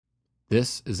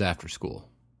This is After School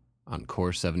on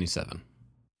Core 77.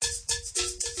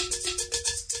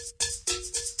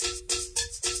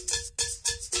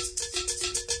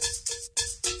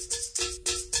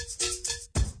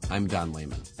 I'm Don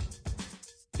Lehman.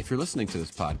 If you're listening to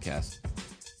this podcast,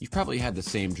 you've probably had the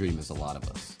same dream as a lot of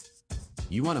us.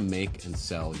 You want to make and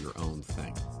sell your own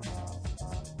thing.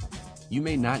 You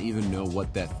may not even know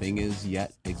what that thing is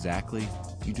yet exactly,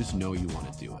 you just know you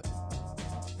want to do it.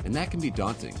 And that can be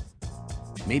daunting.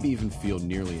 Maybe even feel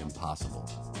nearly impossible.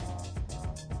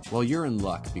 Well, you're in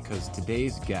luck because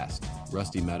today's guest,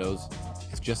 Rusty Meadows,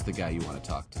 is just the guy you want to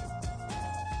talk to.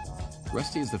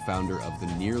 Rusty is the founder of the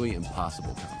Nearly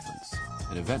Impossible Conference,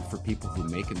 an event for people who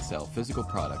make and sell physical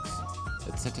products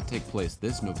that's set to take place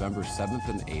this November 7th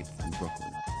and 8th in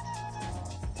Brooklyn.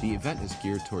 The event is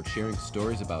geared toward sharing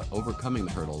stories about overcoming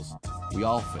the hurdles we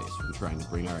all face when trying to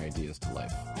bring our ideas to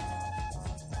life.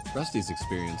 Rusty's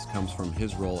experience comes from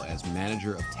his role as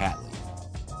manager of Tattly,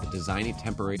 a designy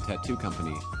temporary tattoo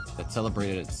company that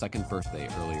celebrated its second birthday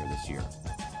earlier this year.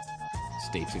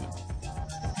 Stay tuned.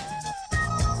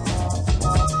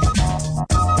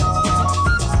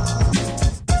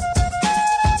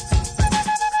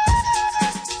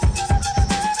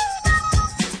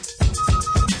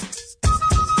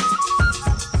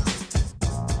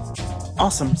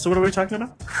 Awesome. So what are we talking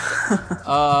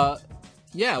about?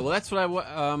 Yeah, well, that's what I was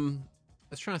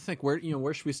trying to think.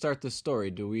 Where should we start this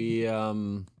story? Do we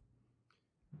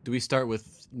start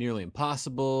with Nearly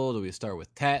Impossible? Do we start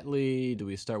with Tattly? Do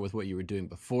we start with what you were doing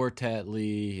before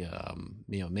Tattly?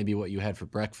 Maybe what you had for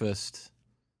breakfast.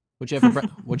 What'd you have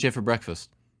for breakfast?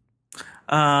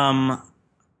 I'm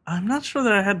not sure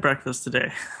that I had breakfast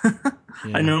today. Yeah.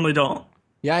 I normally don't.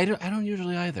 Yeah, I don't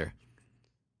usually either.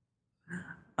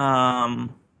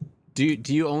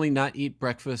 Do you only not eat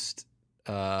breakfast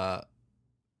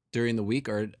during the week,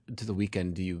 or to the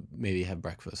weekend do you maybe have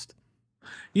breakfast?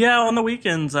 Yeah, on the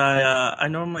weekends I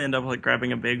normally end up like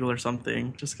grabbing a bagel or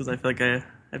something, just because I feel like I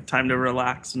have time to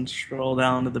relax and stroll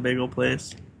down to the bagel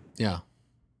place. Yeah.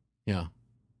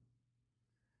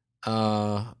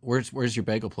 Where's your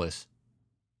bagel place?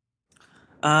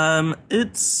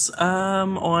 It's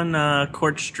on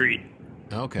Court Street.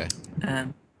 Okay.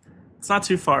 And it's not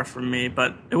too far from me,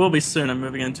 but it will be soon. I'm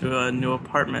moving into a new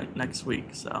apartment next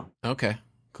week, so. Okay,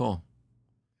 cool.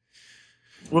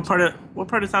 What part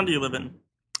of town do you live in?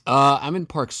 I'm in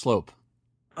Park Slope.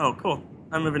 Oh, cool.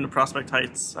 I'm moving to Prospect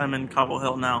Heights. I'm in Cobble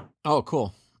Hill now. Oh,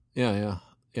 cool. Yeah.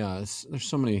 There's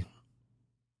so many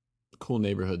cool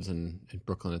neighborhoods in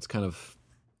Brooklyn. It's kind of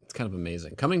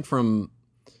amazing. Coming from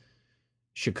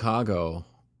Chicago,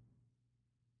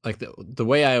 like the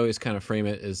way I always kind of frame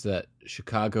it is that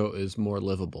Chicago is more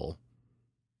livable,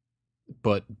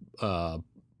 but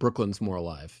Brooklyn's more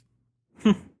alive.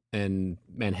 And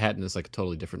Manhattan is like a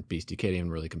totally different beast. You can't even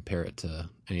really compare it to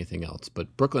anything else.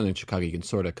 But Brooklyn and Chicago, you can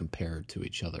sort of compare to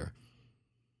each other.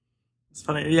 It's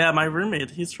funny. Yeah, my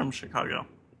roommate, he's from Chicago.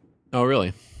 Oh,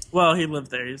 really? Well, he lived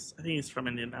there. I think he's from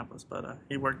Indianapolis, but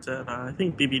he worked at, I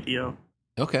think, BBDO.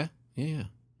 Okay. Yeah.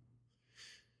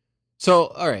 So,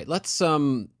 all right, let's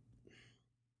talk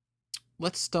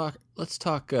Tattly.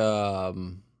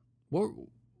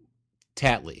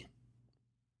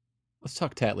 Let's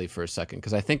talk Tattly for a second,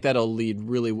 because I think that'll lead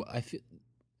really. I think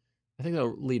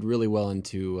that'll lead really well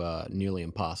into Nearly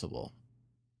Impossible.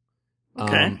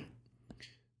 Okay.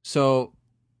 Well,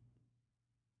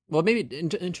 maybe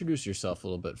introduce yourself a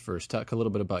little bit first. Talk a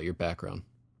little bit about your background.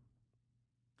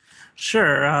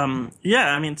 Sure. Yeah.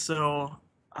 I mean, so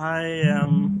I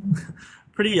am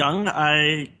pretty young.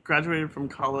 I graduated from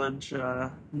college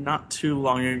not too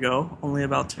long ago, only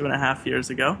about 2.5 years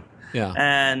ago. Yeah.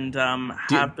 And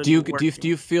do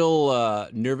you feel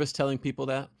nervous telling people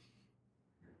that?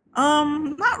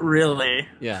 Not really.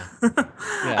 Yeah.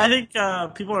 I think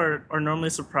people are normally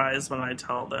surprised when I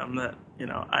tell them that,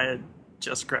 I had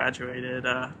just graduated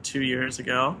 2 years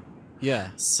ago. Yeah.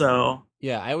 So.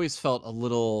 Yeah, I always felt a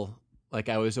little like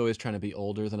I was always trying to be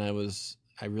older than I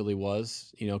really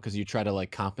was, because you try to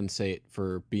like compensate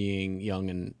for being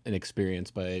young and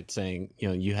inexperienced by saying,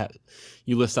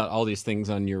 you list out all these things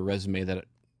on your resume that,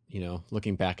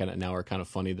 looking back at it now are kind of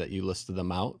funny that you listed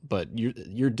them out, but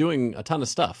you're doing a ton of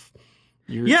stuff.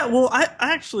 Yeah, well, I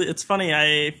actually, it's funny.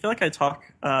 I feel like I talk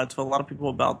to a lot of people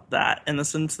about that in the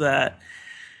sense that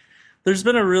there's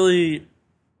been a really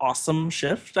awesome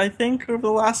shift, I think, over the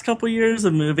last couple of years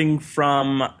of moving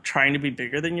from trying to be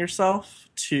bigger than yourself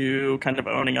to kind of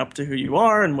owning up to who you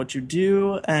are and what you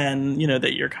do, and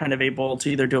that you're kind of able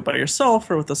to either do it by yourself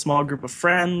or with a small group of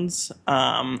friends.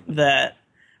 That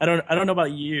I don't know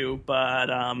about you, but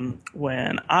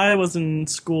when I was in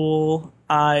school,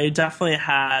 I definitely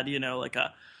had, like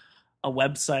a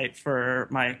website for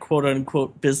my quote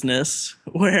unquote business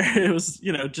where it was,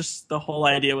 just the whole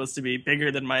idea was to be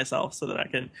bigger than myself so that I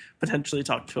could potentially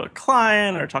talk to a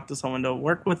client or talk to someone to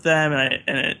work with them.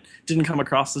 And it didn't come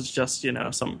across as just,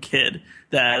 some kid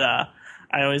that,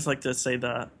 I always like to say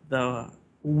the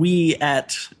we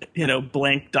at,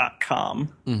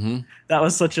 blank.com. Mm-hmm. That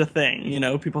was such a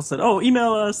thing. People said, "Oh,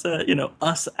 email us at,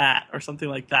 us at," or something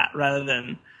like that, rather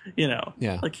than,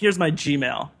 Yeah. like, here's my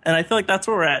Gmail. And I feel like that's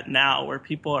where we're at now, where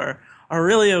people are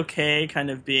really okay kind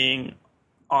of being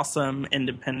awesome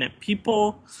independent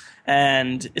people,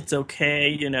 and it's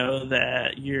okay,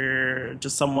 that you're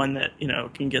just someone that,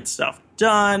 can get stuff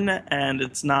done, and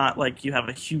it's not like you have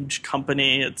a huge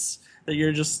company. It's that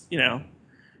you're just,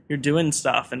 you're doing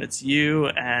stuff, and it's you,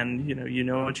 and you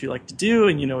know what you like to do,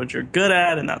 and you know what you're good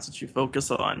at, and that's what you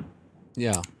focus on.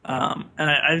 Yeah. And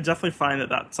I definitely find that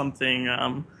that's something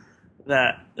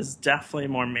that is definitely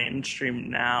more mainstream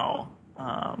now.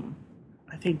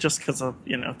 I think just because of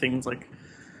things like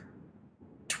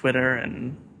Twitter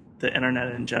and the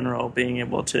internet in general being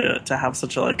able to have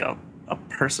such a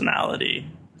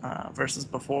personality versus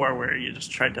before where you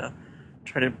just try to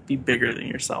be bigger than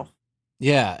yourself.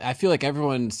 Yeah. I feel like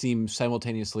everyone seems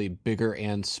simultaneously bigger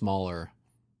and smaller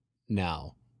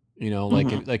now. Hmm.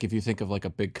 Like if you think of like a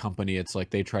big company, it's like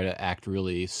they try to act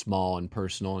really small and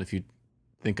personal. And if you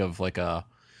think of like a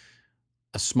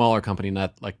smaller company,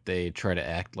 not like they try to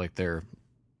act like they're,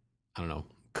 I don't know,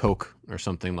 Coke or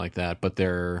something like that, but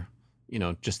they're,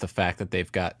 just the fact that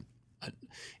they've got,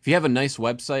 if you have a nice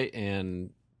website and,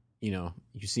 you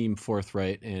seem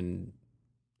forthright and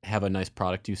have a nice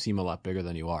product, you seem a lot bigger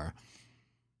than you are.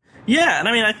 Yeah, and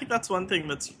I mean I think that's one thing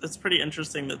that's pretty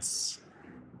interesting. That's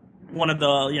one of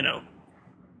the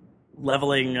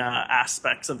leveling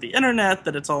aspects of the internet,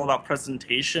 that it's all about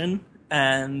presentation,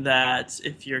 and that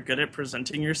if you're good at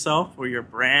presenting yourself or your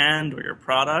brand or your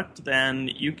product, then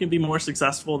you can be more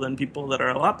successful than people that are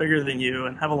a lot bigger than you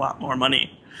and have a lot more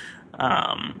money.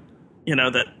 um,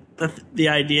 that the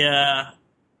idea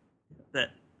that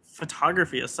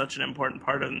photography is such an important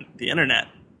part of the internet,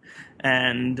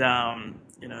 and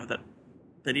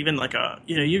that even like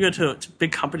you go to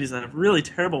big companies that have really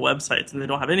terrible websites and they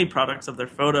don't have any products of their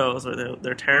photos, or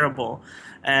they're terrible,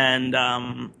 and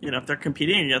if they're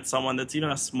competing against someone that's even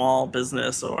a small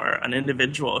business or an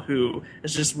individual who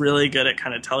is just really good at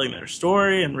kind of telling their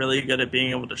story and really good at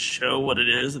being able to show what it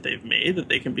is that they've made, that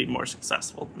they can be more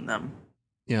successful than them.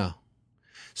 Yeah.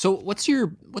 So what's your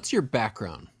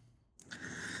background?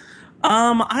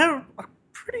 I have a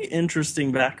pretty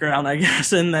interesting background, I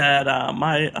guess, in that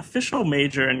my official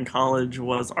major in college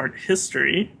was art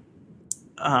history.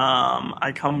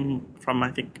 I come from,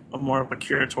 I think, more of a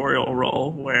curatorial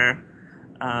role where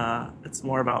it's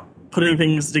more about putting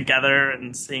things together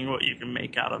and seeing what you can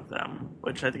make out of them,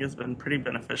 which I think has been pretty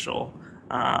beneficial.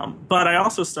 But I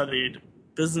also studied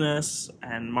business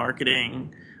and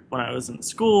marketing when I was in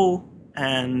school,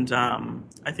 and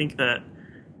I think that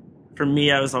for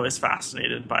me, I was always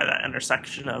fascinated by that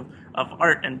intersection of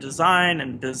art and design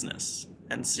and business,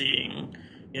 and seeing,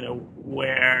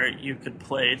 where you could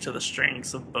play to the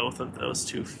strengths of both of those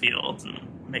two fields and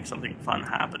make something fun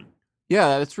happen.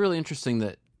 Yeah, it's really interesting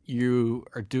that you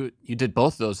did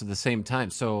both of those at the same time.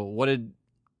 So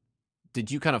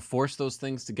did you kind of force those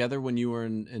things together when you were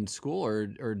in school,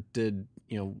 or did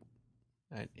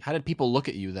how did people look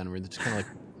at you then? Were they just kind of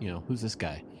like, who's this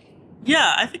guy?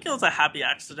 Yeah, I think it was a happy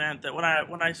accident that when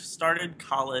I started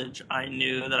college, I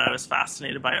knew that I was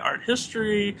fascinated by art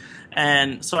history,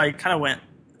 and so I kind of went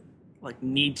like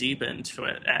knee deep into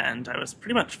it, and I was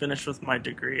pretty much finished with my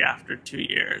degree after 2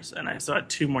 years, and I still had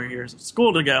 2 more years of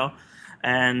school to go.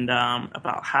 And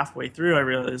about halfway through, I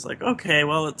realized, like, okay,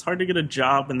 well, it's hard to get a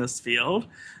job in this field.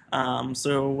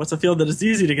 So what's a field that is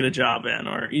easy to get a job in,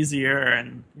 or easier?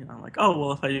 And like, oh,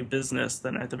 well, if I do business,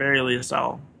 then at the very least,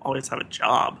 I'll always have a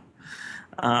job.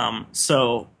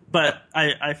 But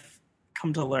I've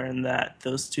come to learn that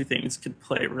those two things could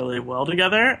play really well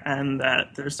together, and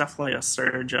that there's definitely a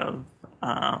surge of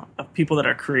people that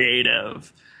are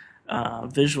creative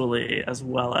visually as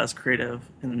well as creative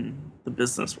in the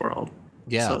business world.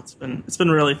 So Yeah. it's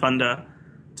been really fun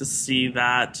to see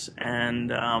that,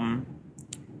 and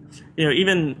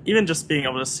even just being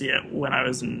able to see it when I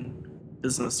was in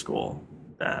business school,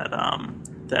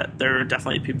 that there are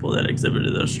definitely people that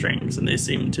exhibited those strengths, and they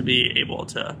seem to be able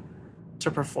to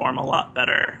perform a lot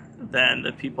better than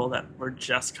the people that were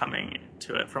just coming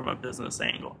to it from a business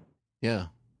angle. Yeah.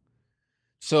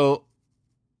 So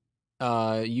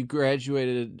you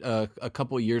graduated a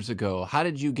couple years ago. How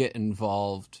did you get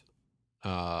involved?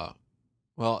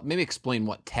 Well, maybe explain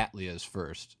what Tattly is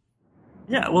first.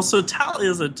 Yeah, well, so Tally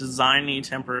is a designy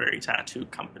temporary tattoo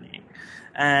company,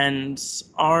 and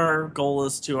our goal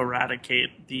is to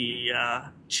eradicate the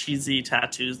cheesy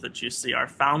tattoos that you see. Our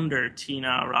founder,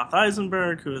 Tina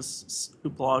Roth-Eisenberg, who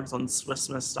blogs on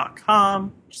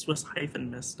SwissMiss.com,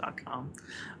 Swiss-Miss.com,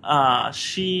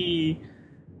 she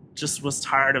just was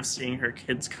tired of seeing her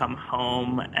kids come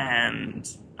home and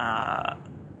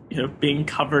being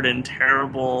covered in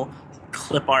terrible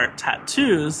clip art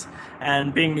tattoos.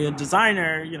 And being a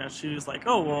designer, she was like,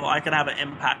 oh, well, I could have an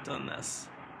impact on this.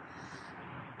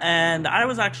 And I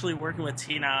was actually working with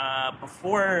Tina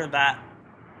before that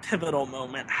pivotal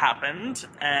moment happened.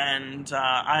 And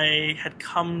I had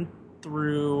come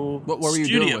through What were you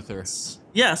doing with her?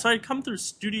 Yeah, so I'd come through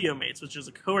Studio Mates, which is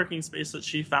a co-working space that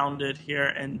she founded here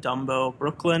in Dumbo,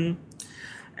 Brooklyn.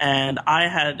 And I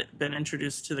had been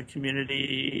introduced to the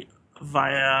community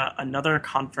via another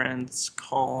conference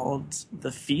called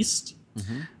The Feast,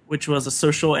 which was a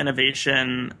social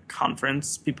innovation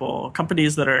conference.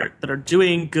 Companies that are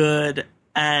doing good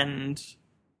and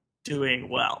doing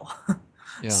well.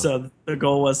 Yeah. So the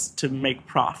goal was to make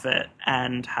profit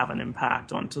and have an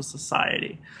impact onto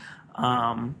society.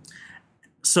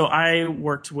 So I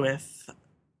worked with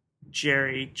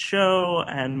Jerry Cho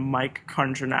and Mike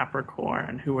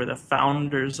Karnjanaprakorn, who were the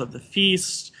founders of The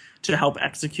Feast, to help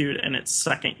execute in its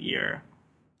second year.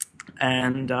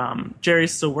 And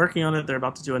Jerry's still working on it. They're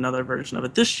about to do another version of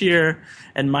it this year.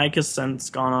 And Mike has since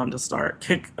gone on to start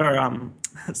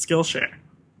Skillshare.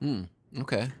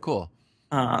 Okay, cool.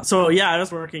 So yeah, I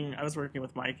was working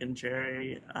with Mike and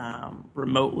Jerry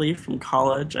remotely from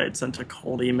college. I had sent a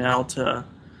cold email to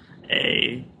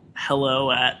a hello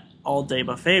at All Day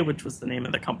Buffet, which was the name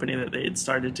of the company that they had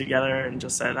started together, and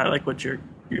just said, I like what you're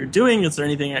doing. Is there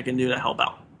anything I can do to help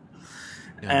out?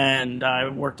 Yeah. And I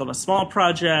worked on a small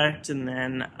project, and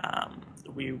then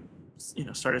we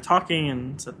started talking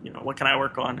and said, what can I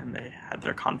work on? And they had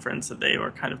their conference that they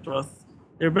were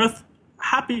both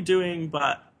happy doing,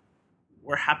 but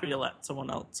were happy to let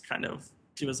someone else kind of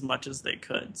do as much as they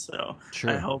could. So sure.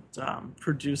 I helped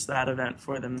produce that event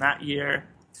for them that year.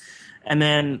 And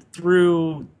then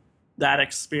through that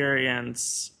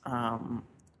experience,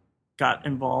 got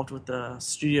involved with the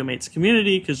Studio Mates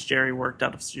community because Jerry worked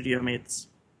out of Studio Mates.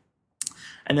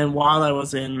 And then while I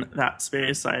was in that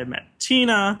space, I met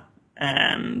Tina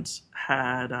and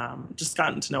had just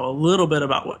gotten to know a little bit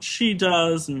about what she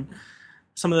does and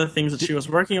some of the things that she was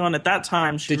working on at that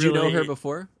time. Did you know her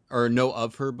before or know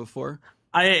of her before?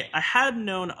 I had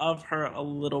known of her a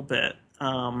little bit.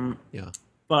 Yeah.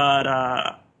 But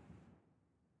I'm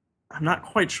not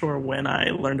quite sure when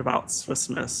I learned about Swiss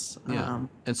Miss. Yeah.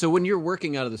 And so when you're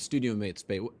working out of the Studio Mate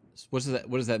space, what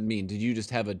does that mean? Did you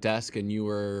just have a desk and you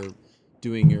were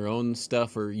doing your own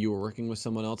stuff, or you were working with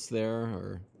someone else there,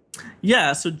 or?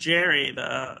 Yeah, so Jerry,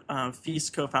 the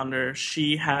Feast co-founder,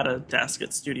 she had a desk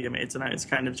at Studio Mates, and I was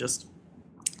kind of just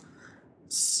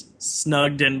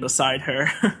snugged in beside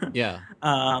her. Yeah.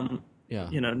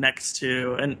 Next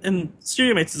to, and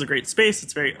Studio Mates is a great space.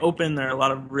 It's very open. There are a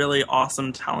lot of really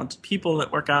awesome, talented people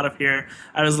that work out of here.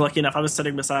 I was lucky enough, I was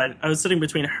sitting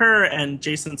between her and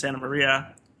Jason Santa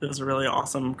Maria, who's a really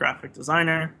awesome graphic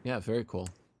designer. Yeah, very cool.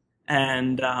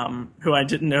 And who I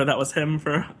didn't know that was him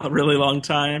for a really long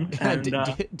time. And,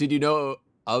 did you know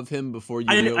of him before you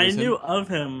knew I knew of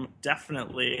him,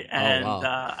 definitely. And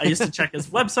I used to check his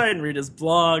website and read his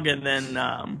blog. And then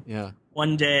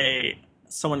one day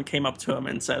someone came up to him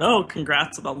and said, oh,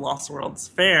 congrats on the Lost Worlds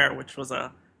Fair, which was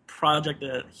a project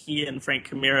that he and Frank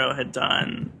Camiro had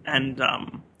done and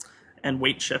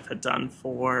Waitshift had done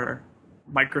for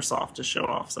Microsoft to show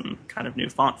off some kind of new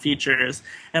font features.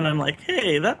 And I'm like,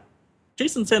 hey, that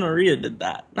Jason Santa Maria did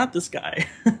that, not this guy.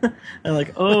 I'm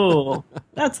like, oh,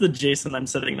 that's the Jason I'm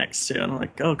sitting next to. And I'm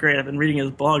like, oh, great. I've been reading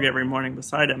his blog every morning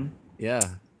beside him. Yeah.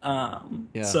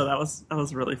 So that was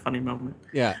a really funny moment.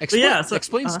 Yeah.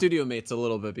 Explain Studio Mates a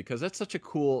little bit, because that's such a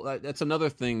cool, that's another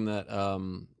thing that,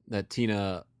 that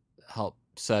Tina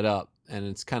helped set up. And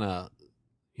it's kind of,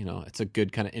 it's a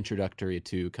good kind of introductory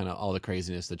to kind of all the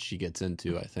craziness that she gets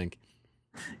into, I think.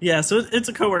 Yeah, so it's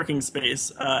a co-working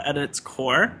space at its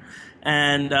core,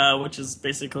 and which is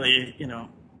basically, a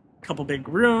couple big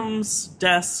rooms,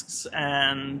 desks,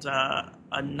 and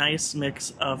a nice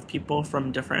mix of people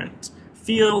from different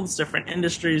fields, different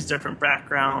industries, different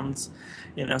backgrounds.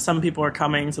 Some people are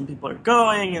coming, some people are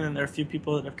going, and then there are a few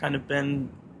people that have kind of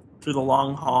been through the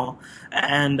long haul,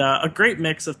 and a great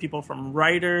mix of people from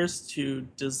writers to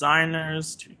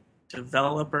designers to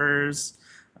developers,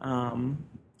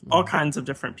 all kinds of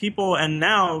different people. And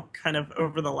now, kind of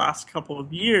over the last couple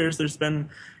of years, there's been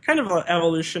kind of an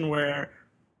evolution where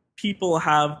people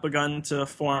have begun to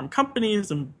form companies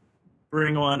and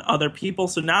bring on other people.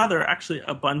 So now there are actually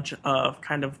a bunch of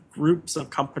kind of groups of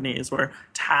companies where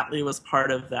Tattly was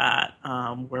part of that,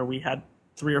 where we had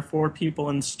 3 or 4 people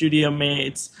in Studio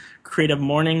Mates. Creative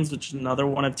Mornings, which is another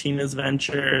one of Tina's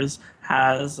ventures,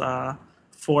 has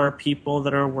 4 people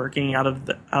that are working out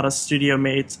of Studio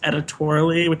Mates.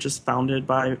 Editorially, which is founded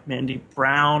by Mandy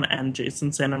Brown and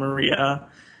Jason Santa Maria,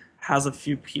 has a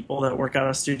few people that work out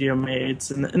of Studio Mates,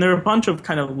 and there are a bunch of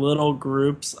kind of little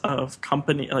groups of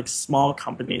company, like small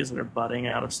companies that are budding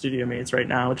out of Studio Mates right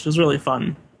now, which is really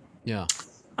fun. Yeah.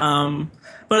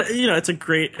 But it's a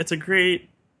great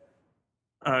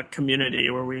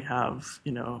community where we have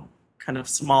kind of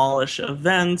smallish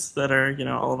events that are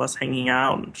all of us hanging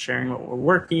out and sharing what we're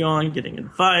working on, getting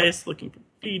advice, looking for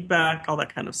feedback, all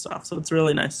that kind of stuff. So it's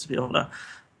really nice to be able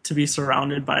to be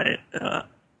surrounded by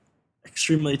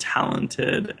extremely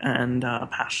talented and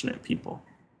passionate people.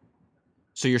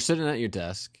 So you're sitting at your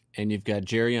desk, and you've got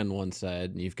Jerry on one side,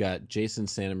 and you've got Jason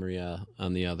Santa Maria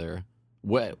on the other.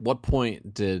 What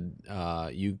point did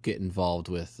you get involved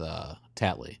with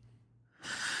Tattly?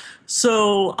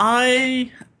 So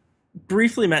I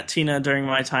briefly met Tina during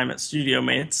my time at Studio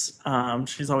Mates.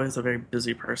 She's always a very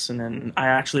busy person, and I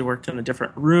actually worked in a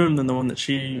different room than the one that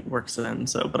she works in.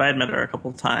 But I had met her a couple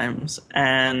of times,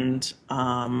 and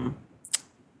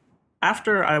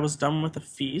after I was done with the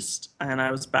feast and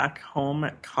I was back home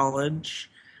at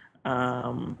college,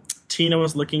 Tina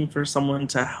was looking for someone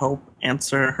to help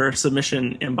answer her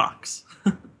submission inbox.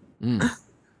 Mm.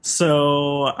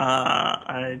 So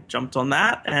I jumped on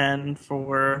that, and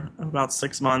for about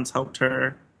 6 months helped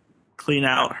her clean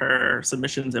out her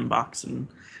submissions inbox and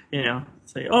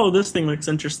say, oh, this thing looks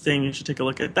interesting, you should take a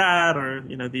look at that, or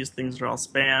these things are all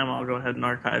spam, I'll go ahead and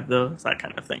archive those, that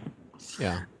kind of thing.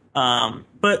 Yeah.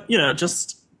 But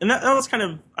and that was kind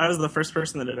of, I was the first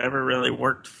person that had ever really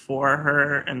worked for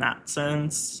her in that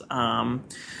sense. And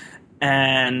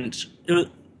it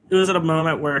was at a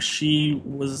moment where she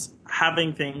was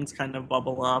having things kind of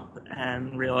bubble up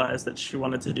and realized that she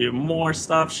wanted to do more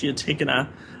stuff. She had taken a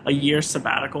year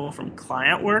sabbatical from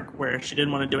client work where she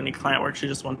didn't want to do any client work. She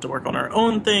just wanted to work on her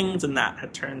own things, and that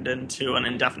had turned into an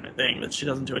indefinite thing that she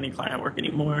doesn't do any client work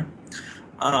anymore.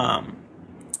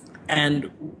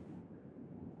 And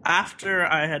after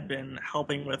I had been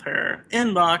helping with her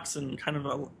inbox and kind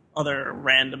of other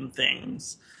random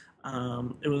things,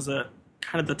 it was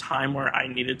kind of the time where I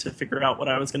needed to figure out what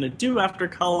I was going to do after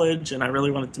college, and I really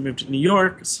wanted to move to New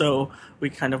York. So we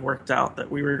kind of worked out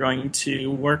that we were going to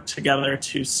work together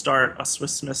to start a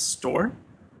Swiss Miss store,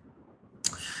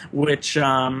 which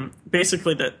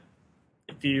basically that.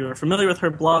 If you are familiar with her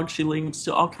blog, she links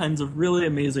to all kinds of really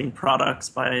amazing products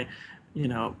by,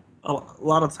 a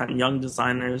lot of the time young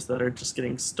designers that are just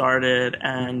getting started,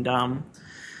 and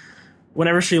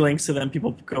whenever she links to them,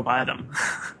 people go buy them.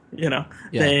 Yeah.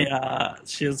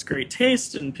 She has great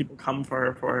taste, and people come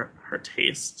for her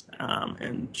taste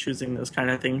and choosing those kind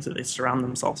of things that they surround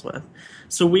themselves with.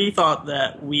 So we thought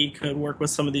that we could work with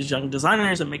some of these young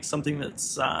designers and make something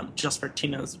that's just for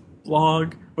Tina's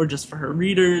blog or just for her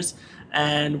readers,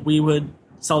 and we would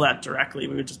sell that directly.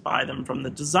 We would just buy them from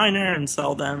the designer and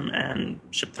sell them and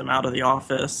ship them out of the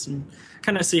office and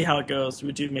kind of see how it goes. We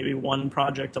would do maybe one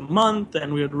project a month,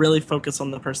 and we would really focus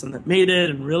on the person that made it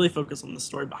and really focus on the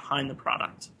story behind the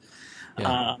product.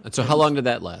 Yeah. So how long did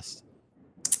that last?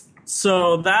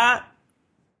 So that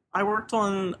I worked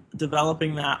on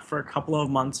developing that for a couple of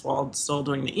months while still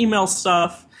doing the email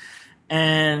stuff,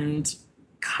 and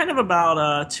kind of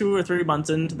about 2 or 3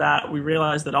 months into that, we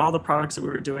realized that all the products that we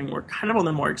were doing were kind of on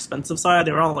the more expensive side.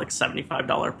 They were all like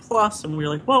 $75 plus, and we were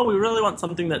like, well, we really want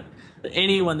something that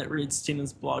anyone that reads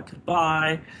Tina's blog could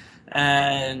buy.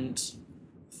 And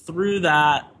through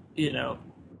that,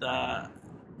 the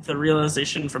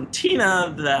realization from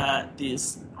Tina that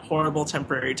these horrible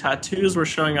temporary tattoos were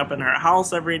showing up in her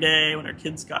house every day when her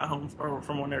kids got home, or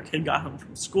from when her kid got home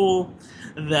from school,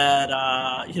 that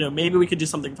maybe we could do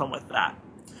something fun with that.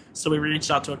 So we reached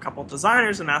out to a couple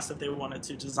designers and asked if they wanted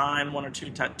to design 1 or 2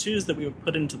 tattoos that we would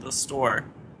put into the store.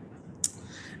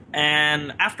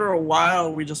 And after a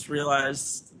while, we just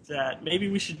realized that maybe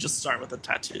we should just start with the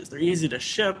tattoos. They're easy to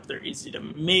ship, they're easy to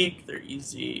make, they're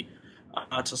easy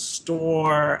to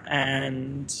store,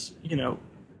 and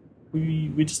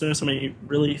we just know so many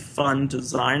really fun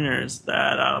designers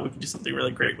that we could do something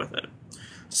really great with it.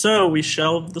 So we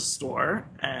shelved the store,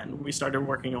 and we started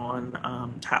working on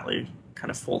Tattly kind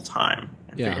of full time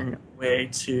and figuring out a way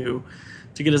to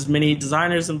to get as many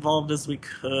designers involved as we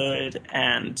could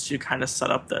and to kind of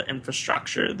set up the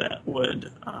infrastructure that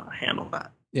would handle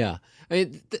that. Yeah. I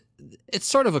mean, it's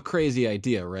sort of a crazy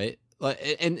idea, right? Like,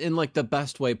 in like the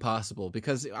best way possible.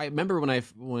 Because I remember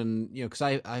when because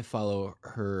I follow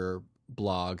her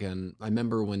blog, and I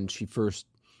remember when she first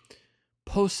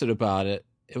posted about it,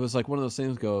 it was like one of those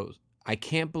things. Goes, I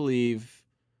can't believe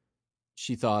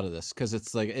she thought of this, because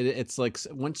it's like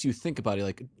once you think about it,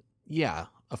 like, yeah,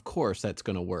 of course that's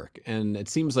going to work, and it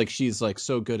seems like she's like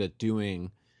so good at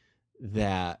doing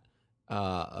that,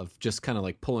 of just kind of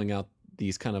like pulling out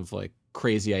these kind of like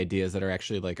crazy ideas that are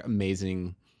actually like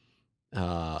amazing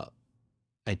uh,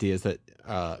 ideas that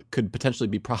could potentially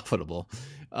be profitable.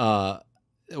 Uh,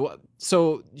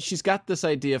 so she's got this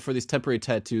idea for these temporary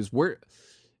tattoos. Where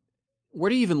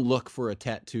do you even look for a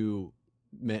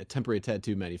temporary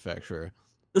tattoo manufacturer?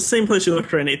 The same place you look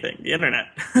for anything, the internet.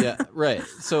 Yeah, right.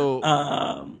 So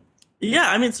um,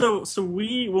 yeah, I mean, so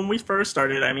we when we first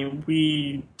started, I mean,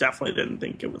 we definitely didn't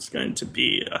think it was going to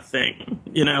be a thing.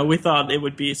 You know, we thought it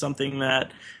would be something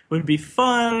that would be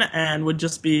fun and would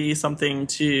just be something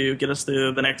to get us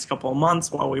through the next couple of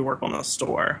months while we work on the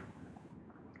store.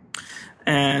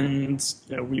 And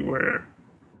you know,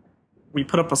 we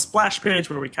put up a splash page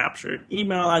where we captured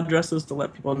email addresses to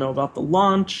let people know about the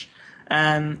launch.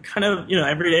 And kind of, you know,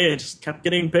 every day it just kept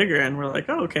getting bigger. And we're like,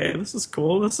 oh, okay, this is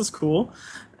cool. This is cool.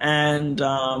 And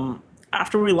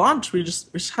after we launched, we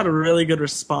just had a really good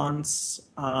response.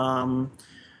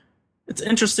 It's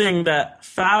interesting that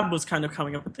Fab was kind of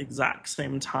coming up at the exact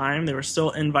same time. They were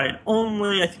still invite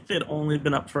only. I think they had only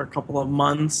been up for a couple of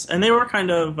months, and they were kind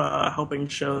of helping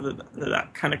show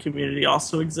that kind of community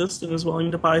also exists and is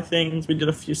willing to buy things. We did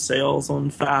a few sales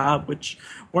on Fab, which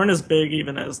weren't as big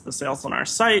even as the sales on our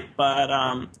site, but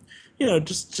you know,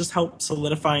 just help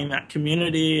solidifying that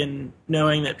community and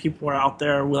knowing that people are out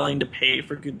there willing to pay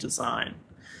for good design,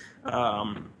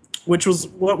 which was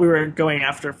what we were going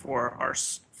after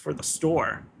for the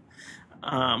store.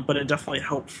 But it definitely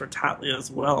helped for Tattly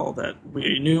as well, that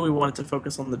we knew we wanted to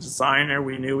focus on the designer.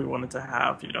 We knew we wanted to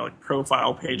have, you know, like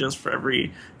profile pages for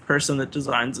every person that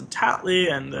designs a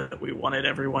Tattly, and that we wanted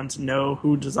everyone to know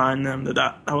who designed them.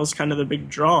 That was kind of the big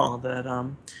draw, that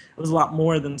it was a lot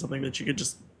more than something that you could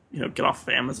just, you know, get off of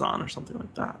Amazon or something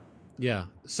like that. yeah.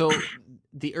 So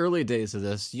the early days of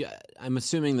this, yeah, I'm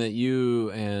assuming that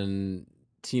you and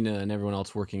Tina and everyone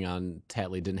else working on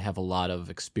Tattly didn't have a lot of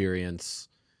experience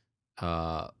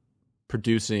uh,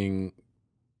 producing,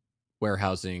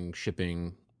 warehousing,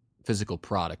 shipping physical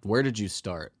product. Where did you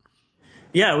start?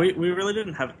 Yeah, we really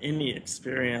didn't have any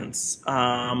experience.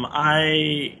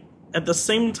 I At the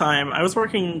same time I was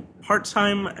working part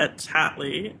time at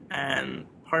Tattly and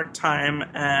part time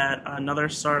at another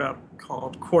startup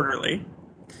called Quarterly,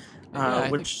 Yeah, I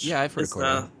think, which yeah, I've heard of is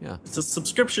Quarterly. Yeah. it's a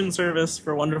subscription service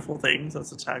for wonderful things. That's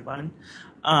the tagline,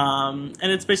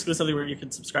 and it's basically something where you can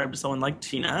subscribe to someone like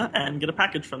Tina and get a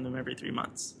package from them every 3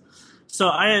 months. So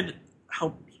I had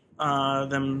helped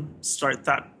them start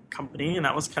that company, and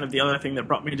that was kind of the other thing that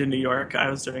brought me to New York. I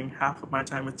was doing half of my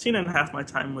time with Tina and half my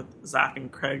time with Zach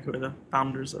and Craig, who are the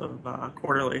founders of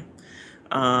Quarterly.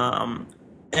 Um,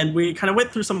 and we kind of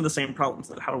went through some of the same problems: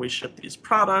 that how do we ship these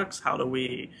products? How do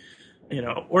we, you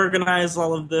know, organize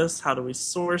all of this? How do we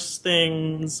source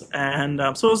things? And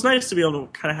so it was nice to be able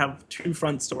to kind of have two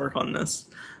fronts to work on this.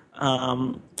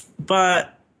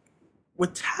 But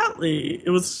with Tattly, it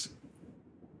was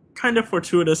kind of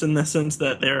fortuitous in the sense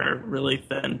that they're really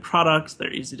thin products.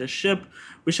 They're easy to ship.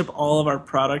 We ship all of our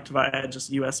product via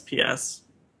just USPS,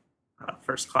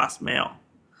 first class mail.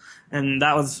 And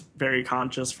that was very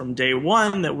conscious from day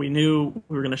one, that we knew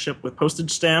we were going to ship with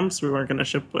postage stamps. We weren't going to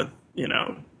ship with, you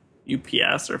know,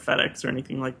 UPS or FedEx or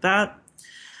anything like that.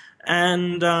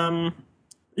 And,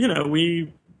 you know,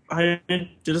 I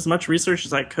did as much research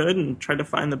as I could and tried to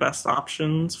find the best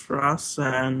options for us,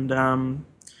 and,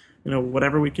 you know,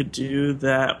 whatever we could do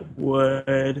that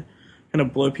would kind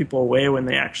of blow people away when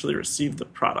they actually received the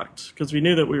product. Because we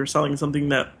knew that we were selling something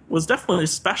that was definitely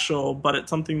special, but it's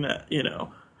something that, you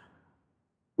know,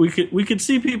 we could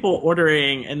see people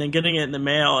ordering and then getting it in the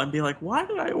mail and be like, why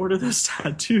did I order those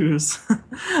tattoos?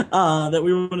 That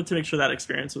we wanted to make sure that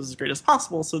experience was as great as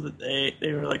possible, so that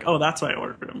they were like, oh, that's why I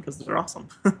ordered them, because they're awesome.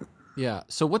 Yeah.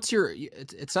 So what's your?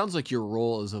 It sounds like your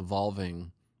role is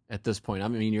evolving at this point. I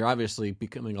mean, you're obviously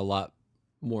becoming a lot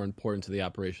more important to the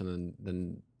operation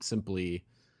than simply,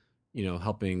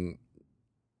 helping,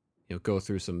 go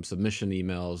through some submission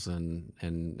emails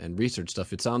and research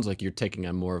stuff. It sounds like you're taking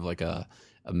on more of like a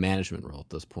management role at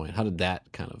this point. How did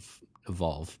that kind of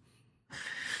evolve?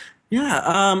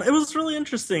 Yeah, it was really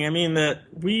interesting. I mean, that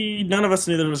none of us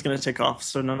knew that it was going to take off,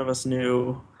 so none of us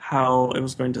knew how it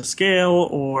was going to scale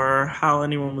or how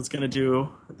anyone was going to do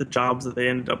the jobs that they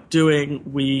ended up doing.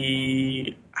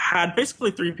 We had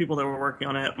basically three people that were working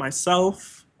on it: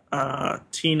 myself,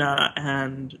 Tina,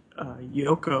 and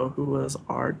Yoko, who was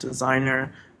our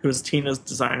designer, who was Tina's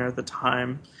designer at the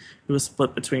time. It was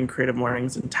split between Creative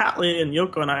Mornings and Tatley, and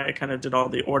Yoko and I kind of did all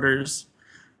the orders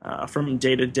from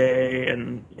day to day,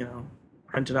 and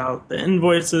printed out the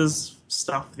invoices,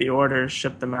 stuffed the orders,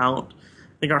 shipped them out.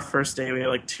 I think our first day we had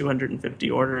like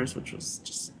 250 orders, which was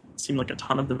just seemed like a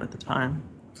ton of them at the time.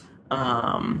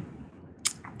 Um,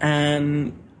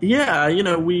 and yeah,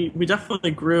 we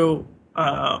definitely grew.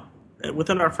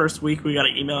 Within our first week, we got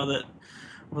an email that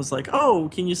was like, "Oh,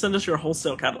 can you send us your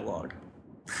wholesale catalog?"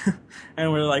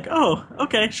 And we're like, "Oh,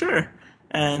 okay, sure."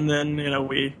 And then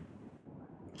we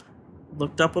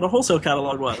looked up what a wholesale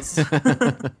catalog was,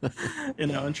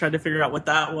 and tried to figure out what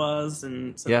that was,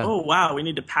 and said, Yeah. "Oh wow, we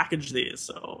need to package these."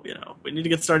 So we need to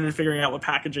get started figuring out what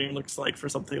packaging looks like for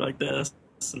something like this.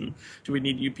 And do we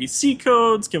need UPC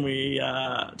codes? Can we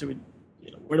do we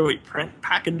where do we print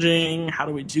packaging? How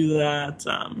do we do that?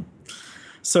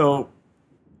 So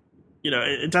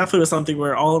it definitely was something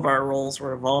where all of our roles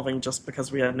were evolving just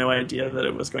because we had no idea that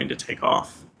it was going to take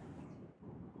off.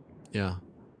 Yeah.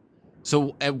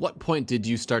 So at what point did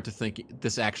you start to think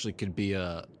this actually could be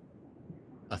a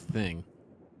thing?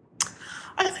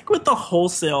 I think with the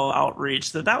wholesale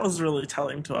outreach, that was really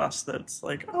telling to us that it's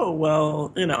like, oh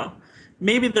well,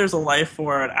 maybe there's a life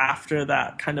for it after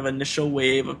that kind of initial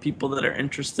wave of people that are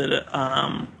interested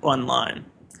online.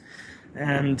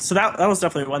 And so that was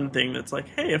definitely one thing that's like,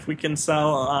 hey, if we can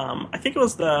sell, I think it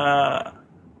was the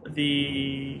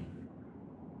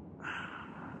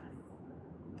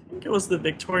I think it was the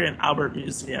Victoria and Albert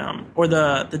Museum or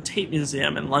the Tate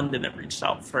Museum in London that reached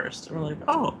out first. And we're like,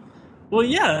 oh, well,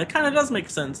 yeah, it kind of does make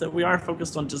sense that we are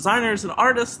focused on designers and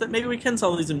artists, that maybe we can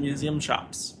sell these in museum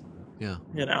shops, Yeah.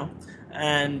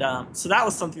 And so that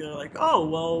was something they're like, oh,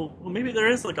 well, maybe there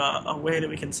is like a way that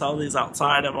we can sell these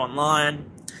outside of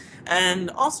online. And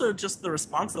also just the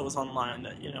response that was online,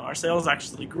 that our sales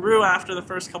actually grew after the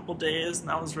first couple days, and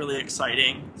that was really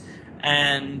exciting.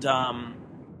 And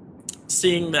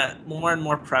seeing that more and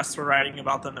more press were writing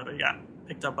about them, that we got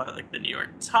picked up by like the New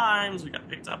York Times, we got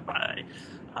picked up by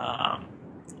um,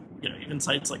 even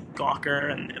sites like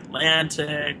Gawker and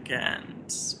Atlantic,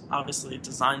 and obviously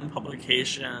design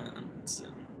publications.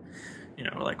 And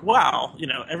we're like, wow,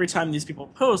 every time these people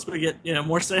post, we get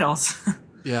more sales.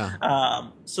 Yeah.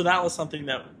 So that was something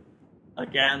that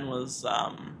again was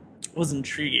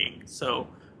intriguing. So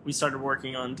we started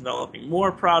working on developing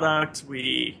more product.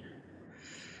 We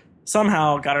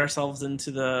somehow got ourselves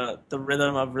into the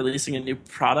rhythm of releasing a new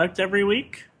product every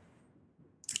week.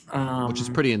 Which is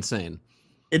pretty insane.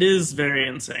 It is very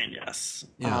insane, yes.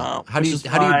 Yeah. How do you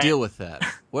deal with that?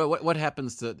 What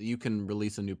happens to you can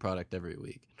release a new product every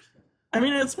week? I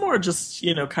mean, it's more just,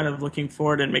 kind of looking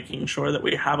forward and making sure that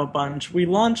we have a bunch. We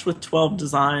launched with 12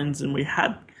 designs, and we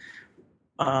had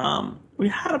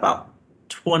about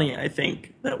 20, I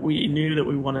think, that we knew that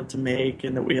we wanted to make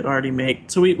and that we had already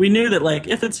made. So we knew that, like,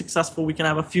 if it's successful, we can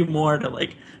have a few more to,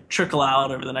 like, trickle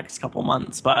out over the next couple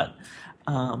months. But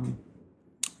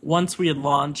once we had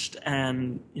launched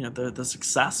and, the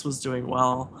success was doing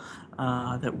well,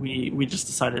 that we just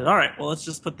decided, all right, well, let's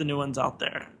just put the new ones out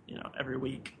there, every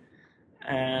week.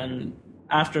 And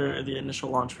after the initial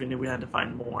launch, we knew we had to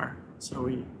find more. So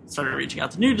we started reaching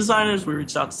out to new designers. We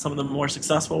reached out to some of the more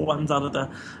successful ones out of the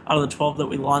 12 that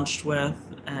we launched with,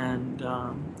 and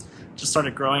just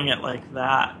started growing it like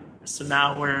that. So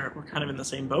now we're kind of in the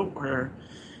same boat where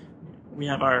we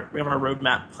have our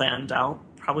roadmap planned out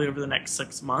probably over the next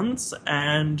 6 months,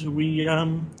 and we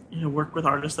work with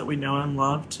artists that we know and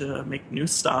love to make new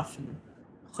stuff and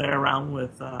play around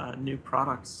with new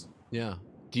products. Yeah.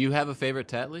 Do you have a favorite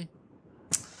Tatley?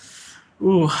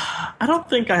 Ooh, I don't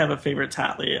think I have a favorite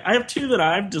Tatley. I have two that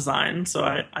I've designed, so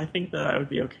I think that I would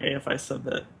be okay if I said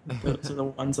that those are the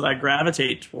ones that I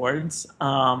gravitate towards.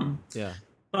 Yeah.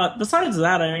 But besides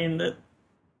that, I mean,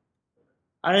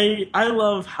 I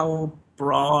love how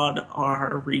broad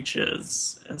our reach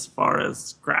is as far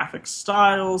as graphic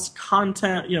styles,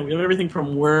 content. We have everything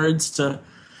from words to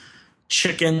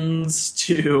chickens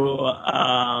to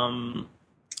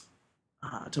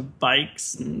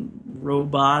bikes and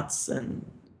robots and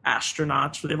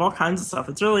astronauts. We have all kinds of stuff.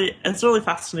 It's really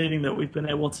fascinating that we've been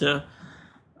able to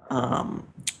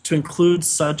include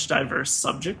such diverse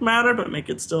subject matter, but make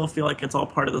it still feel like it's all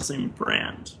part of the same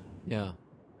brand. Yeah.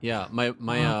 Yeah.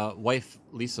 My wife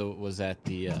Lisa was at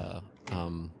the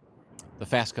the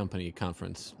Fast Company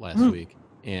conference last week,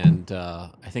 and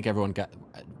I think everyone got.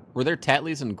 Were there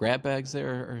Tatleys and grab bags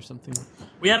there or something?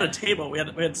 We had a table. We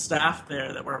had staff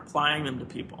there that were applying them to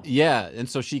people. Yeah, and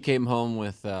so she came home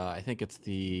with I think it's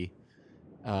the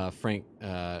Frank.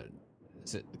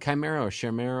 Is it Chimera or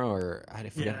Chimera or I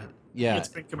forget? Yeah, Yeah, it's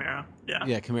Frank Camaro. Yeah.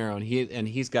 yeah, Camaro, and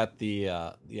he's got the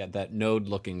that Node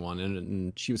looking one,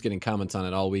 and she was getting comments on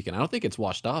it all week, and I don't think it's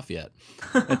washed off yet.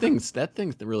 That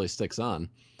thing really sticks on.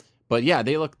 But yeah,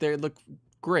 they look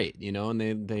great, and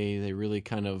they really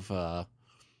kind of.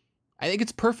 I think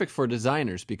it's perfect for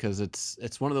designers because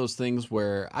it's one of those things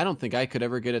where I don't think I could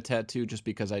ever get a tattoo just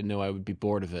because I know I would be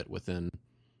bored of it within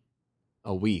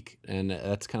a week, and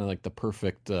that's kind of like the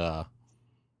perfect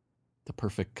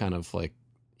kind of like,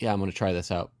 yeah, I'm going to try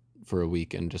this out for a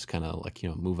week and just kind of like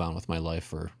move on with my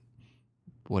life or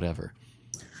whatever.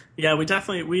 Yeah, we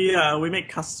make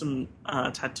custom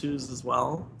tattoos as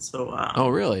well. So Oh,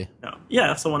 really?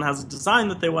 yeah, if someone has a design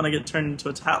that they want to get turned into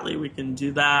a tattly, we can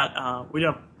do that. We do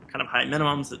have kind of high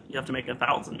minimums that you have to make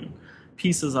 1,000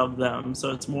 pieces of them.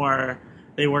 So it's more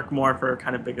they work more for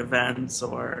kind of big events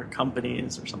or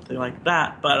companies or something like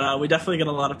that. But we definitely get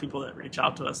a lot of people that reach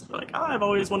out to us. They're like, "Oh, I've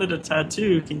always wanted a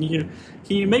tattoo. Can you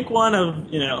make one of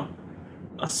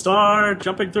a star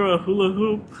jumping through a hula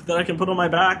hoop that I can put on my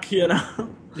back?"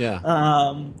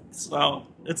 Yeah. So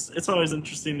it's always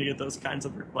interesting to get those kinds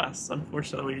of requests.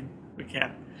 Unfortunately, we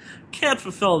can't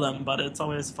fulfill them, but it's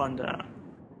always fun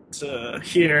to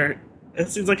hear. It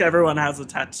seems like everyone has a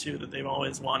tattoo that they've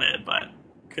always wanted, but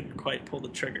couldn't quite pull the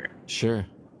trigger. Sure.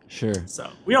 Sure. So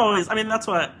that's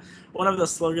what one of the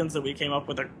slogans that we came up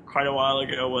with quite a while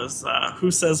ago was,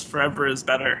 "Who says forever is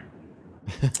better?"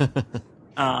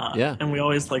 Yeah. And we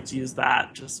always like to use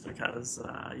that just because,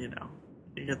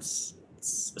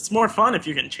 it's more fun if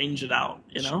you can change it out.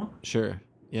 Sure.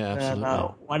 Yeah, And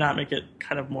absolutely. why not make it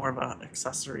kind of more of an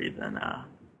accessory than a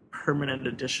permanent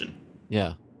addition?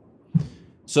 Yeah.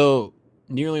 So,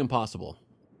 Nearly Impossible.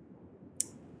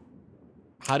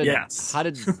 Yes. How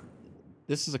did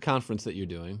this is a conference that you're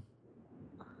doing?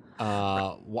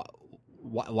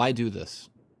 Why do this?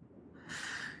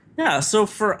 Yeah, so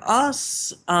for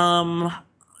us,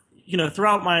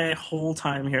 throughout my whole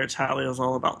time here at Tally, it was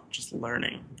all about just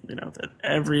learning. That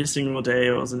every single day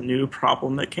it was a new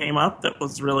problem that came up that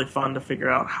was really fun to figure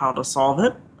out how to solve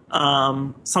it.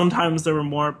 Sometimes there were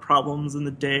more problems in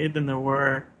the day than there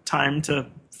were time to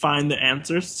find the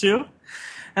answers to,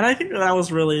 and I think that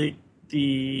was really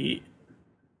the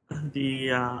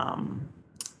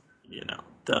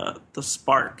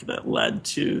spark that led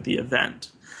to the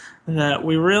event. That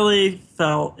we really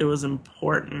felt it was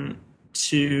important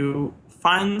to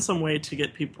find some way to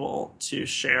get people to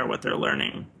share what they're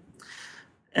learning.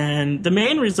 And the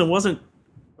main reason wasn't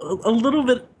a little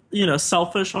bit,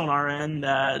 selfish on our end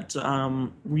that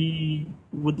we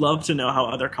would love to know how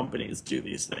other companies do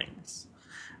these things.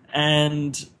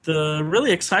 And the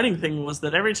really exciting thing was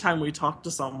that every time we talk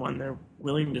to someone, they're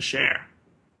willing to share.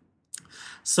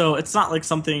 So it's not like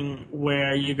something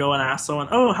where you go and ask someone,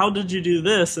 "Oh, how did you do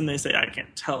this?" And they say, "I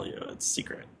can't tell you. It's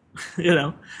secret."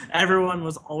 Everyone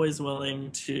was always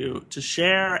willing to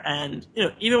share, and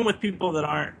even with people that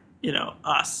aren't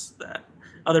us, that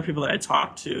other people that I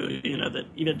talk to, that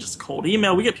even just cold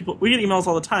email, we get emails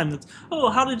all the time that's, "Oh,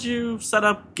 how did you set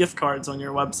up gift cards on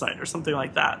your website?" or something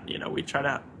like that. We try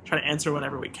to answer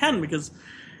whenever we can because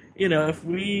if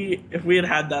we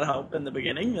had that help in the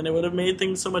beginning, then it would have made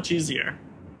things so much easier.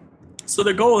 So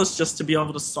the goal is just to be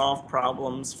able to solve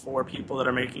problems for people that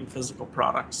are making physical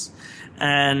products.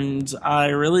 And I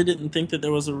really didn't think that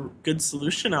there was a good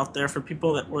solution out there for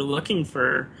people that were looking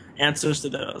for answers to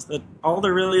those. That all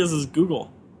there really is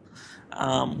Google,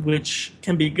 which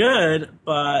can be good,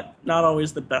 but not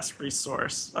always the best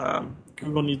resource.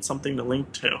 Google needs something to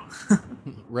link to.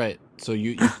 Right. So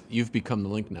you've become the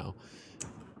link now.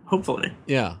 Hopefully.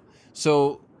 Yeah.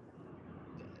 So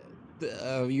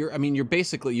you're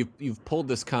basically you've pulled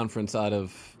this conference out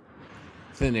of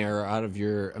thin air, out of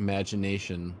your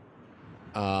imagination.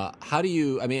 How do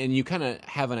you? And you kind of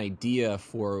have an idea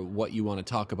for what you want to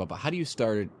talk about, but how do you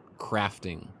start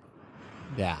crafting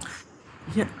that?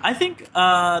 Yeah, I think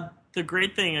the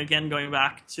great thing, again, going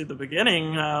back to the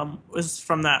beginning, was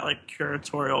from that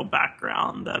curatorial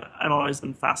background that I've always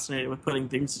been fascinated with putting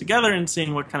things together and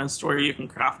seeing what kind of story you can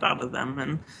craft out of them,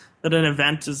 and that an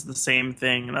event is the same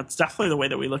thing. And that's definitely the way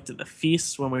that we looked at the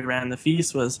feast when we ran the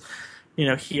feast was,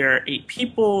 here 8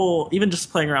 people, even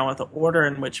just playing around with the order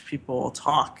in which people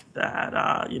talk. That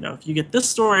if you get this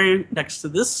story next to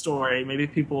this story, maybe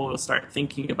people will start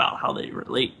thinking about how they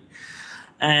relate.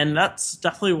 And that's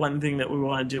definitely one thing that we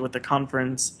want to do with the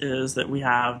conference is that we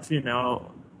have,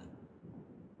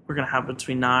 we're going to have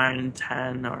between 9 and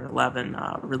 10 or 11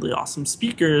 really awesome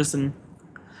speakers. And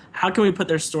how can we put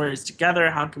their stories together?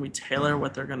 How can we tailor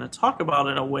what they're going to talk about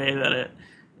in a way that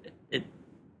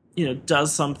it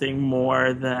does something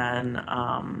more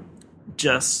than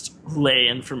just lay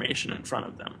information in front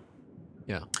of them?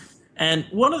 Yeah. And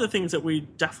one of the things that we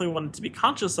definitely wanted to be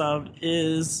conscious of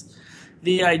is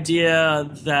the idea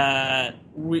that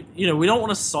we don't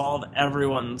want to solve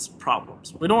everyone's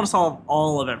problems. We don't want to solve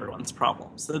all of everyone's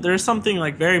problems. So there's something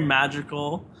like very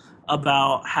magical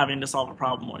about having to solve a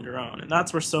problem on your own. And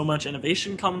that's where so much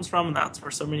innovation comes from, and that's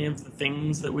where so many of the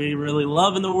things that we really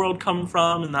love in the world come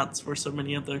from, and that's where so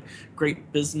many of the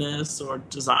great business or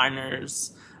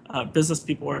designers, business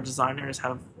people or designers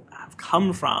have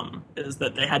come from, is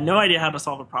that they had no idea how to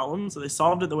solve a problem, so they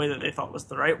solved it the way that they thought was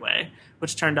the right way,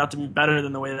 which turned out to be better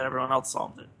than the way that everyone else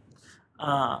solved it.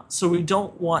 So we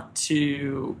don't want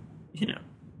to,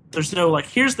 there's no like,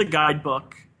 here's the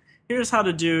guidebook, here's how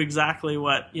to do exactly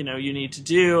what you need to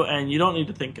do, and you don't need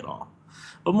to think at all.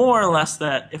 But more or less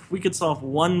that if we could solve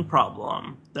one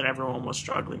problem that everyone was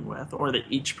struggling with, or that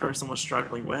each person was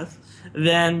struggling with,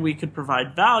 then we could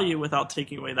provide value without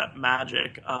taking away that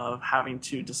magic of having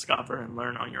to discover and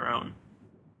learn on your own.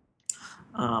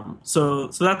 So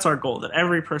that's our goal, that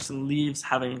every person leaves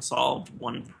having solved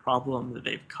one problem that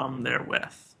they've come there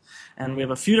with. And we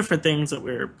have a few different things that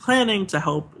we're planning to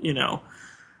help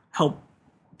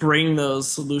bring those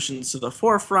solutions to the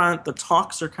forefront. The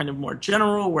talks are kind of more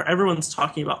general, where everyone's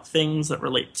talking about things that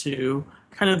relate to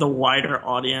kind of the wider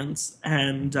audience.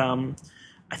 And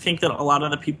I think that a lot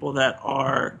of the people that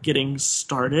are getting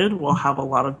started will have a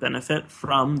lot of benefit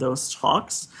from those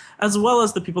talks, as well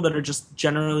as the people that are just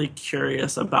generally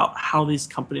curious about how these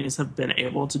companies have been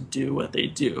able to do what they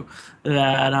do.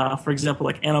 That, for example,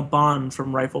 like Anna Bond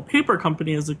from Rifle Paper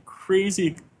Company is a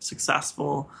crazy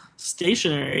successful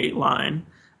stationery line.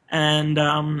 And,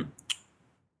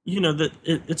 that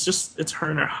it's her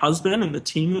and her husband and the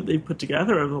team that they've put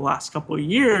together over the last couple of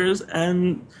years,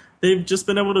 and they've just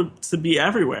been able to be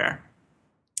everywhere,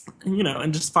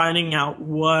 and just finding out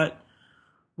what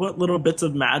little bits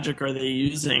of magic are they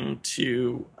using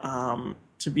to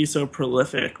be so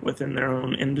prolific within their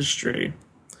own industry.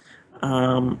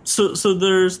 So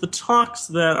there's the talks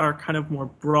that are kind of more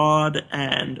broad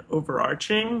and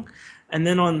overarching. And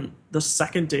then on the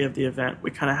second day of the event,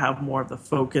 we kind of have more of the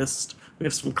focused. We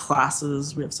have some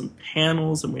classes, we have some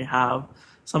panels, and we have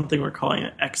something we're calling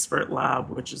an expert lab,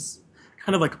 which is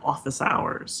kind of like office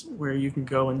hours, where you can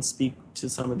go and speak to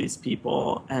some of these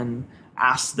people and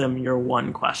ask them your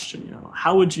one question.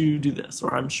 How would you do this?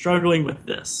 Or I'm struggling with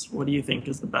this. What do you think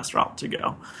is the best route to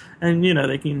go? And,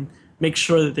 they can make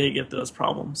sure that they get those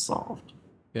problems solved.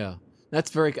 Yeah,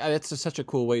 that's such a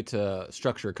cool way to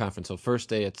structure a conference. So first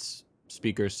day it's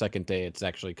speakers, second day it's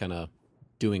actually kind of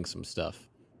doing some stuff,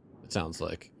 it sounds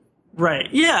like. Right.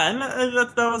 Yeah, and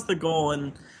that was the goal.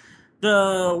 And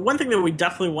the one thing that we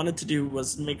definitely wanted to do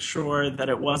was make sure that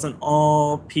it wasn't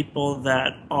all people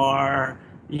that are,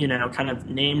 kind of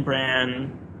name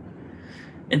brand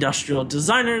industrial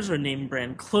designers or name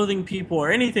brand clothing people or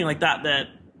anything like that, that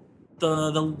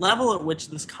the level at which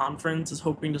this conference is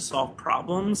hoping to solve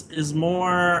problems is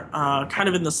more kind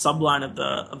of in the subline of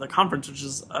the conference, which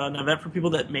is an event for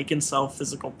people that make and sell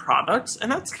physical products.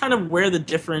 And that's kind of where the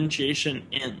differentiation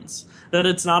ends. That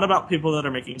it's not about people that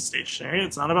are making stationery.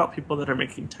 It's not about people that are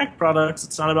making tech products.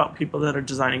 It's not about people that are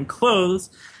designing clothes.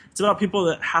 It's about people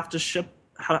that have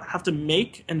to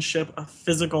make and ship a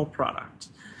physical product.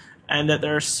 And that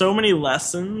there are so many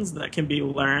lessons that can be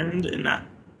learned in that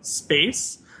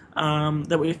space,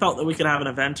 that we felt that we could have an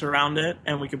event around it,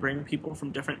 and we could bring people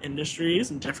from different industries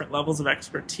and different levels of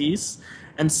expertise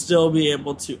and still be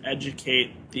able to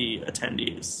educate the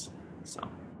attendees.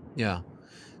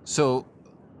 So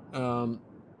how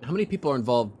many people are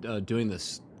involved doing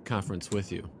this conference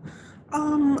with you?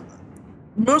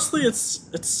 Mostly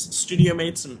it's studio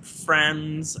mates and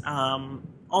friends.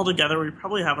 All together we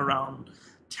probably have around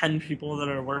 10 people that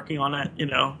are working on it,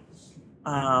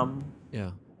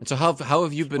 Yeah. And so how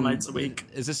have you been? Nights a week.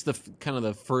 Is this the kind of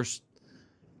the first,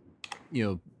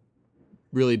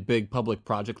 really big public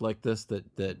project like this that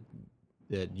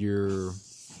you're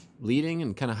leading,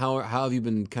 and kind of how have you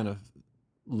been kind of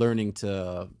learning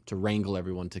to wrangle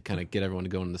everyone to kind of get everyone to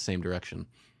go in the same direction?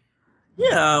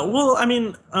 Yeah, well, I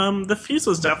mean, the Feast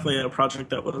was definitely a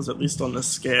project that was at least on this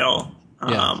scale.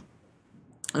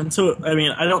 And so, I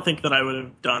mean, I don't think that I would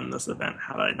have done this event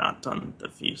had I not done the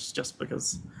Feast, just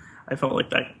because I felt like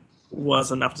that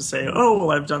was enough to say, oh,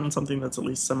 well, I've done something that's at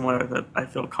least similar, that I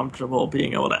feel comfortable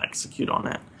being able to execute on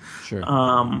it. Sure.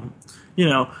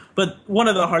 But one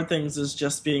of the hard things is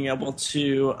just being able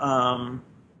to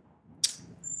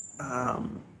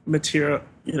material,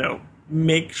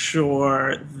 make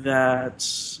sure that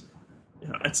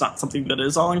it's not something that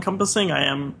is all encompassing. I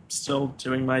am still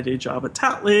doing my day job at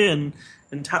Tattly, and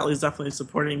Tattly is definitely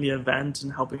supporting the event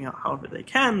and helping out however they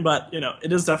can. But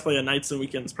it is definitely a nights and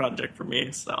weekends project for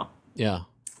me. Yeah.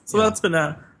 So Yeah. that's been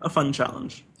a fun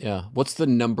challenge. Yeah. What's the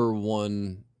number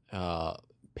one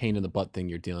pain in the butt thing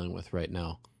you're dealing with right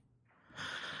now?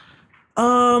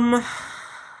 Um,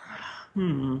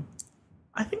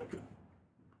 I think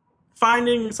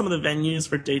finding some of the venues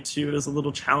for day two is a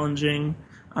little challenging.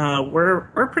 We're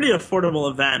a pretty affordable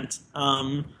event.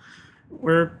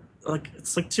 We're like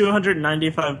it's like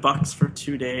 $295 for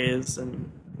 2 days, and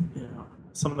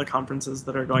some of the conferences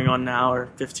that are going on now are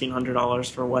 $1,500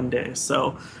 for one day.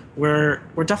 So we're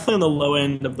definitely on the low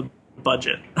end of the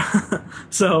budget.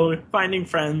 So finding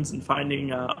friends and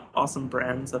finding awesome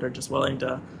brands that are just willing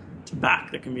to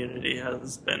back the community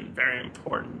has been very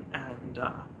important and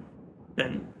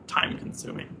been time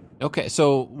consuming. Okay,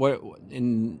 so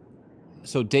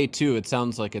so day two, it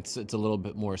sounds like it's a little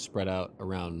bit more spread out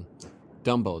around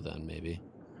Dumbo then maybe.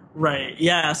 Right.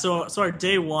 Yeah. So our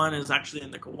day one is actually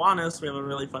in the Kiwanis. We have a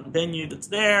really fun venue that's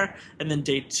there, and then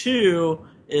day two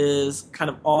is kind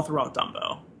of all throughout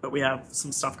Dumbo. But we have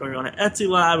some stuff going on at Etsy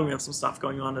Lab, and we have some stuff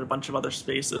going on at a bunch of other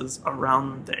spaces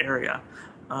around the area.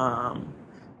 Um,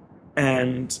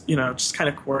 and just kind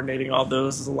of coordinating all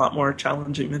those is a lot more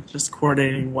challenging than just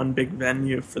coordinating one big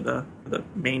venue for the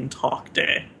main talk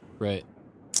day. Right.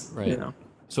 You Right. know.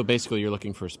 So basically you're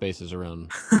looking for spaces around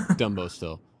Dumbo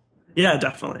still. Yeah,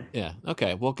 definitely. Yeah.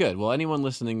 Okay. Well, good. Well, anyone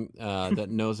listening that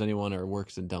knows anyone or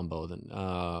works in Dumbo,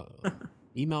 then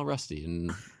email Rusty,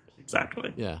 and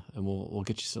Exactly. yeah, and we'll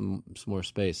get you some more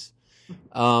space.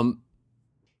 Um,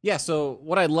 yeah. So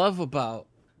what I love about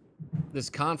this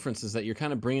conference is that you're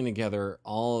kind of bringing together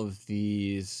all of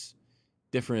these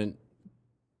different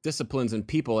disciplines and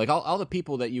people. Like all the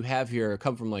people that you have here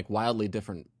come from like wildly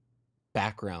different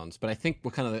backgrounds, but I think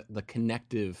what kind of the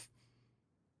connective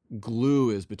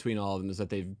glue is between all of them is that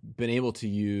they've been able to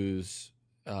use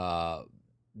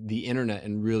the internet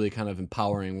in really kind of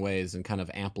empowering ways and kind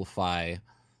of amplify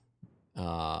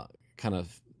kind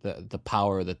of the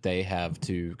power that they have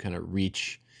to kind of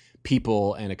reach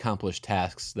people and accomplish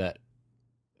tasks that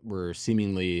were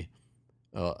seemingly,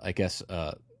 I guess,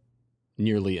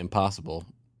 nearly impossible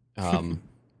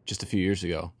just a few years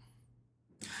ago.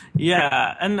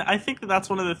 Yeah, and I think that that's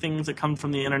one of the things that come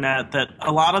from the internet, that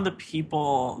a lot of the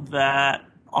people that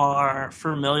are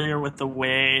familiar with the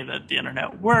way that the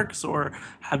internet works or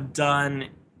have done,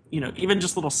 even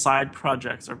just little side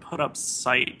projects or put up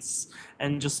sites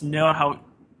and just know how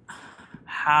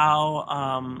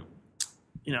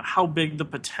how big the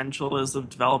potential is of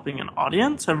developing an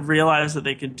audience, have realized that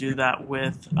they could do that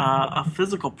with a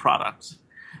physical product.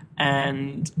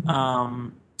 And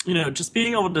just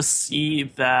being able to see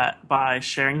that by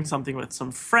sharing something with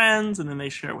some friends and then they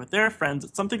share it with their friends,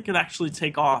 that something could actually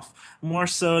take off more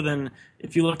so than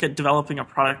if you look at developing a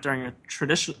product during a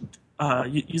tradition,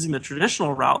 using the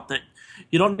traditional route, that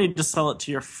you don't need to sell it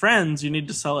to your friends, you need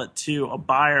to sell it to a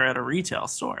buyer at a retail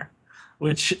store,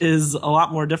 which is a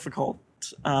lot more difficult,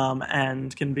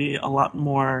 and can be a lot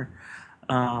more,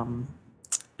 um,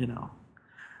 you know,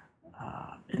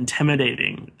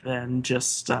 intimidating than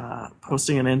just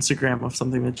posting an Instagram of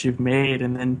something that you've made,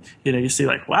 and then you see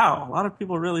like, wow, a lot of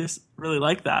people really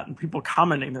like that, and people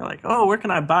commenting, they're like, oh, where can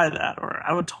I buy that? Or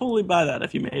I would totally buy that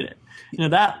if you made it.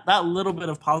 That little bit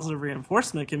of positive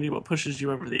reinforcement can be what pushes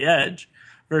you over the edge,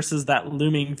 versus that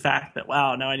looming fact that,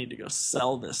 wow, now I need to go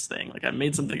sell this thing. Like, I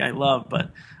made something I love,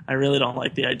 but I really don't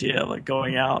like the idea of like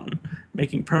going out and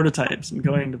making prototypes and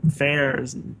going to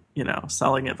fairs and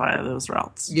selling it via those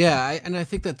routes. Yeah, and I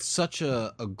think that's such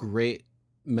a great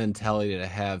mentality to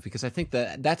have, because I think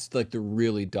that that's like the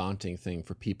really daunting thing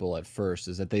for people at first,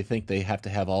 is that they think they have to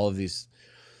have all of these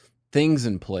things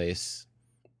in place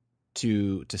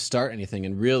to start anything,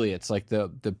 and really it's like the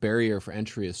barrier for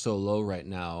entry is so low right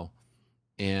now.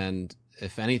 And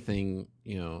if anything,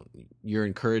 you're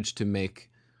encouraged to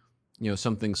make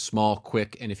something small,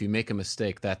 quick, and if you make a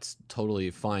mistake, that's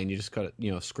totally fine. You just got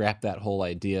to scrap that whole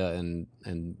idea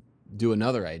and do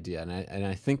another idea. And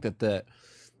I think that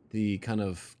the kind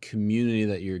of community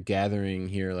that you're gathering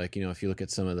here, like if you look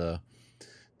at some of the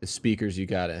speakers you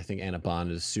got, I think Anna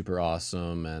Bond is super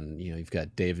awesome, and you've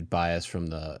got David Bias from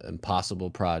the Impossible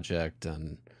Project,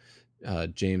 and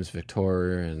James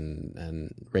Victor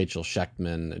and Rachel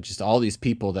Schechtman, just all these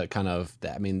people that kind of,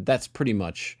 I mean, that's pretty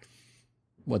much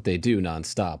what they do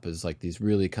nonstop, is like these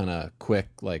really kind of quick,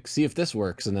 like, see if this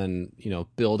works, and then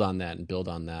build on that and build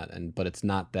on that, but it's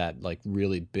not that like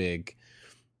really big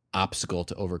obstacle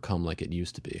to overcome like it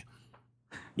used to be.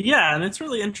 Yeah, and it's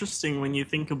really interesting when you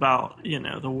think about,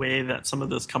 the way that some of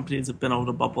those companies have been able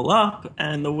to bubble up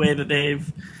and the way that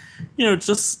they've,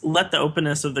 just let the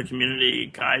openness of the community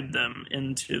guide them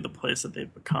into the place that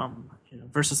they've become,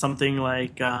 versus something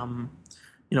like, a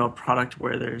product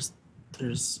where there's,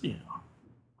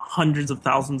 hundreds of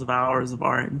thousands of hours of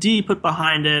R&D put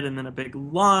behind it and then a big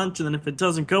launch. And then if it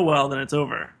doesn't go well, then it's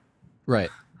over. Right.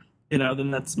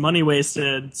 Then that's money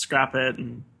wasted, scrap it.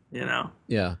 And, Yeah.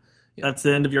 Yeah. that's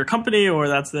the end of your company or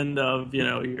that's the end of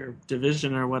your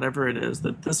division or whatever it is.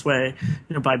 That this way,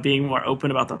 by being more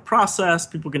open about the process,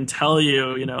 people can tell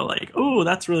you, like, oh,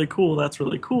 that's really cool,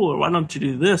 or why don't you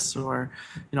do this, or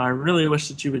I really wish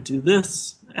that you would do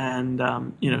this. And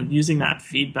using that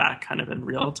feedback kind of in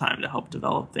real time to help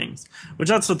develop things, which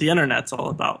that's what the internet's all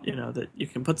about. That you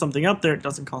can put something up there, it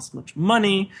doesn't cost much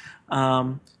money,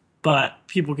 but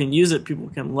people can use it, people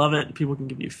can love it, people can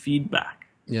give you feedback.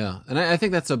 Yeah, and I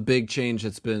think that's a big change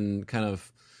that's been kind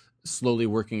of slowly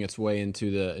working its way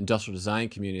into the industrial design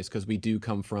communities, because we do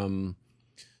come from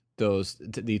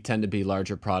they tend to be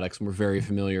larger products, and we're very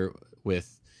familiar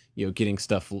with getting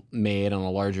stuff made on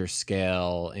a larger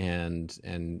scale, and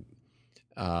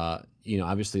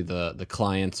obviously the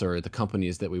clients or the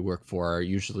companies that we work for are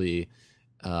usually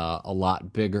a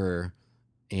lot bigger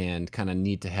and kind of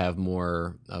need to have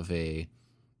more of a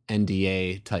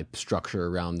NDA type structure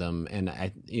around them, and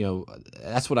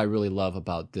that's what I really love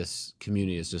about this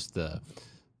community is just the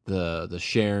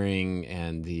sharing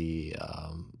and the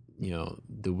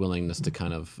willingness to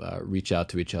kind of reach out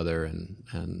to each other and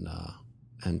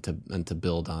to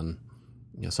build on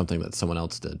something that someone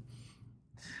else did.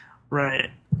 Right.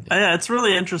 Yeah, it's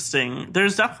really interesting.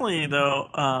 There's definitely though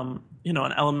an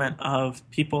element of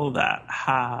people that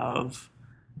have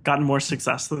gotten more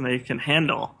success than they can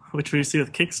handle, which we see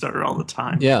with Kickstarter all the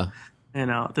time. Yeah.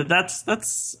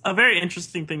 That's a very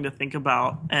interesting thing to think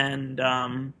about, and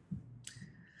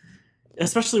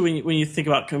especially when you think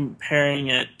about comparing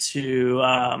it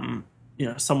to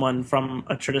someone from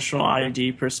a traditional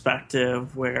ID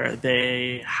perspective, where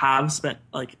they have spent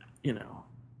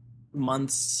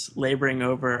months laboring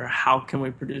over how can we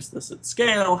produce this at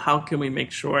scale, how can we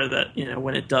make sure that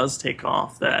when it does take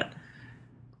off that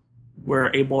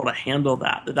we're able to handle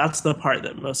that. That's the part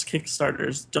that most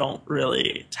Kickstarters don't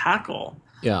really tackle.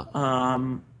 Yeah.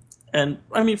 And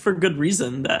I mean, for good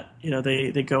reason that,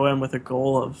 they go in with a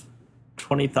goal of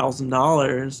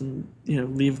 $20,000 and,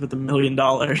 leave with $1 million.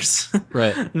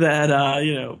 Right.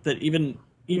 that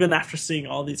even after seeing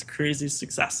all these crazy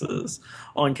successes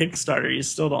on Kickstarter, you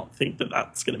still don't think that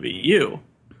that's going to be you.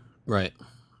 Right.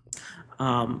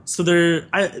 So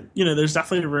there's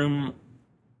definitely room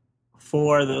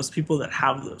for those people that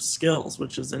have those skills,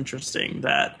 which is interesting.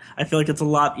 That I feel like it's a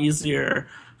lot easier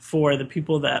for the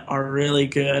people that are really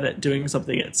good at doing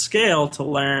something at scale to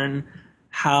learn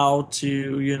how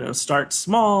to, start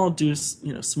small, do,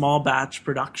 small batch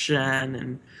production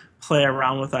and play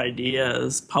around with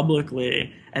ideas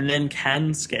publicly, and then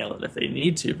can scale it if they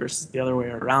need to, versus the other way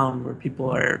around where people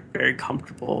are very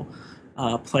comfortable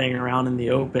playing around in the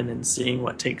open and seeing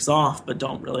what takes off, but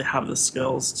don't really have the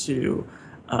skills to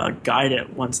guide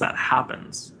it once that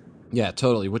happens. Yeah,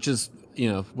 totally. Which is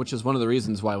one of the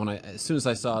reasons why as soon as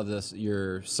I saw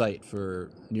your site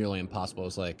for Nearly Impossible, I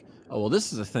was like, oh, well,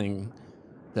 this is a thing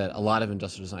that a lot of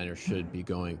industrial designers should be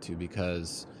going to,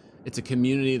 because it's a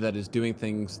community that is doing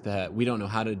things that we don't know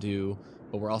how to do,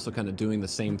 but we're also kind of doing the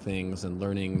same things and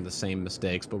learning the same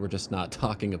mistakes, but we're just not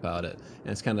talking about it.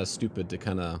 And it's kind of stupid to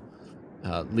kind of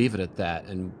leave it at that.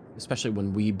 And especially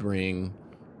when we bring,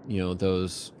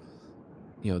 those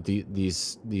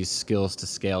these skills to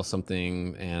scale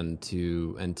something and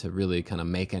to really kind of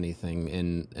make anything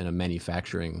in a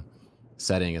manufacturing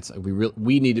setting. It's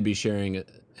we need to be sharing it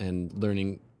and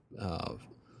learning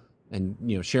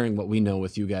and sharing what we know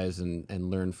with you guys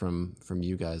and learn from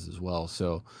you guys as well.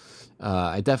 So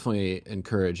I definitely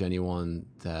encourage anyone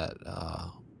that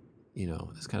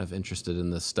is kind of interested in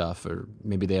this stuff, or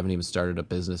maybe they haven't even started a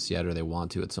business yet or they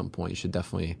want to at some point. You should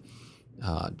definitely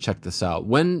check this out.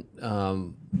 When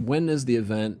is the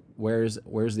event? Where's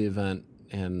the event?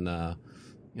 And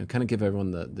kind of give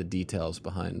everyone the details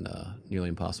behind Nearly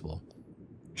Impossible.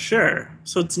 Sure.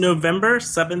 So it's November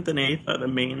 7th and 8th are the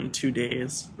main 2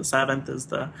 days. The 7th is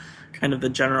the kind of the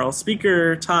general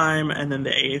speaker time, and then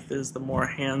the 8th is the more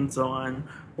hands-on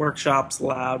workshops,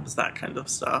 labs, that kind of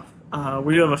stuff.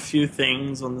 We do have a few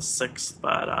things on the 6th,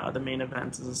 but the main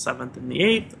event is the 7th and the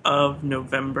 8th of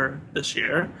November this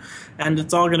year. And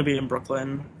it's all going to be in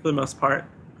Brooklyn for the most part.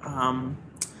 And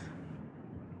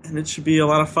it should be a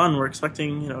lot of fun. We're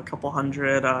expecting, a couple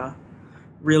hundred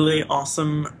really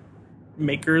awesome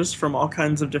makers from all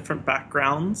kinds of different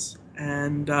backgrounds,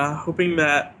 and hoping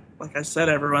that, like I said,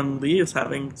 everyone leaves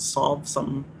having solved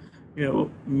some,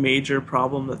 major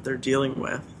problem that they're dealing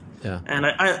with. Yeah. And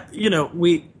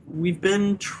we've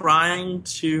been trying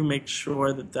to make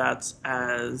sure that that's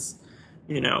as,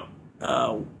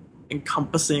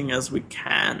 encompassing as we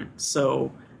can.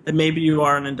 So that maybe you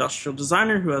are an industrial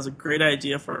designer who has a great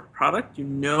idea for a product, you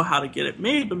know how to get it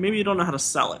made, but maybe you don't know how to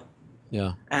sell it.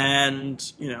 Yeah. And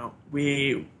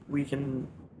we can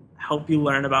help you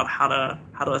learn about how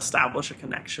to establish a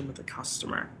connection with the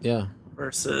customer. Yeah.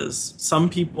 Versus some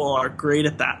people are great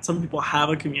at that. Some people have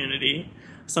a community.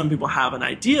 Some people have an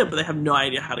idea, but they have no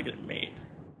idea how to get it made.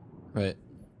 Right.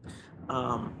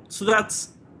 So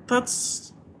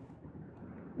that's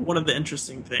one of the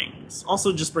interesting things.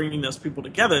 Also, just bringing those people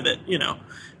together that,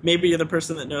 maybe you're the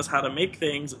person that knows how to make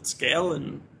things at scale,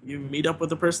 and you meet up with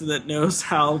the person that knows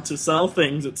how to sell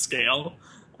things at scale,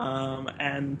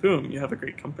 and boom, you have a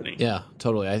great company. Yeah,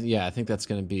 totally. I think that's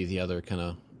going to be the other kind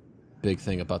of big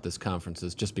thing about this conference,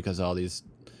 is just because all these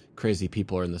crazy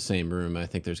people are in the same room, I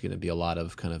think there's going to be a lot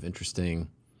of kind of interesting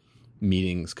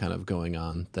meetings kind of going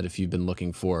on, that if you've been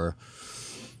looking for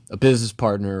a business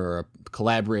partner or a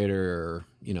collaborator, or,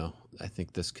 I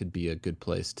think this could be a good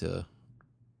place to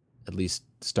at least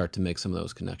start to make some of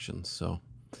those connections. So,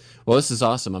 well, this is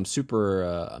awesome. I'm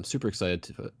super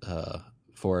excited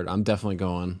for it. I'm definitely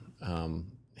going.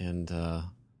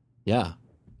 Yeah.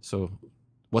 So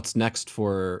what's next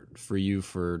for you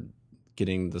for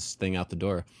getting this thing out the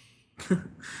door?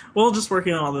 Well, just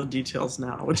working on all the details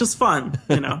now, which is fun.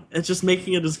 It's just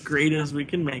making it as great as we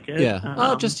can make it.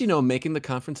 Yeah. Just making the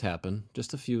conference happen.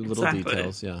 Just a few little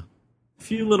details. Yeah. A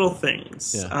few little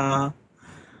things. Yeah.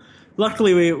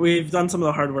 Luckily, we've done some of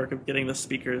the hard work of getting the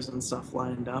speakers and stuff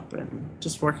lined up, and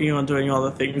just working on doing all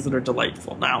the things that are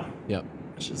delightful now. Yep.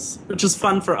 Which is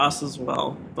fun for us as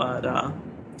well. But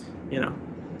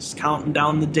just counting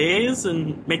down the days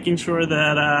and making sure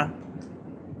that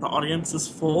the audience is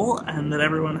full and that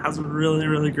everyone has a really,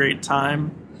 really great time.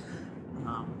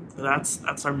 So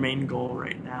that's our main goal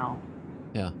right now.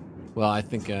 Yeah. Well, I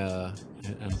think I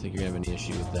don't think you're gonna have any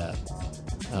issue with that.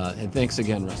 And thanks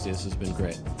again, Rusty. This has been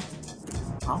great.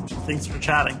 Well, thanks for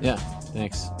chatting. Yeah.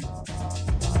 Thanks.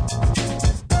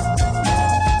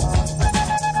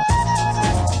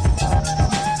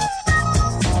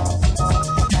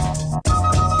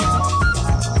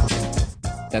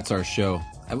 That's our show.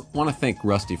 I want to thank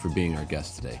Rusty for being our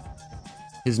guest today.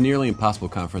 His Nearly Impossible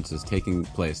conference is taking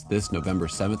place this November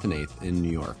 7th and 8th in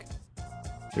New York.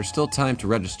 There's still time to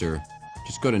register.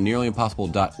 Just go to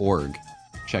nearlyimpossible.org.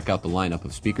 Check out the lineup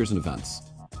of speakers and events.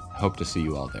 I hope to see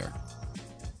you all there.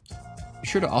 Be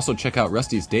sure to also check out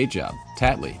Rusty's day job,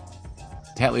 Tattly.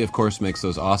 Tattly, of course, makes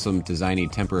those awesome, designy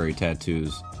temporary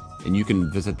tattoos, and you can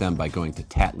visit them by going to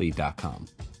tattly.com.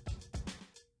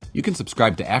 You can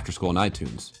subscribe to After School on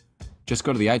iTunes. Just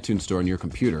go to the iTunes store on your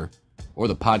computer or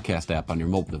the podcast app on your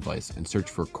mobile device and search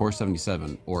for Core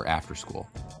 77 or After School.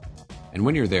 And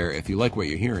when you're there, if you like what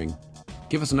you're hearing,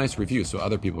 give us a nice review so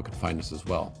other people can find us as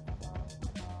well.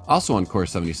 Also on Core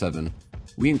 77,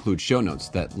 we include show notes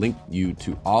that link you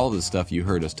to all of the stuff you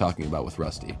heard us talking about with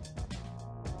Rusty.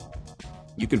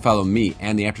 You can follow me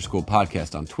and the After School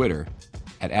podcast on Twitter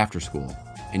at After School,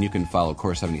 and you can follow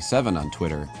Core 77 on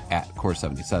Twitter at Core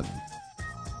 77.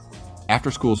 After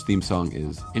School's theme song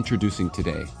is Introducing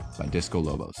Today by Disco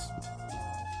Lobos.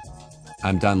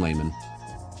 I'm Don Lehman.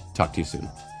 Talk to you soon.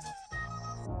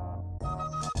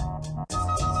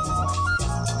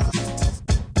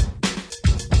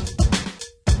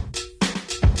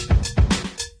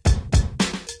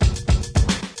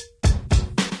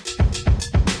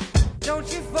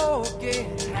 Don't you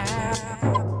forget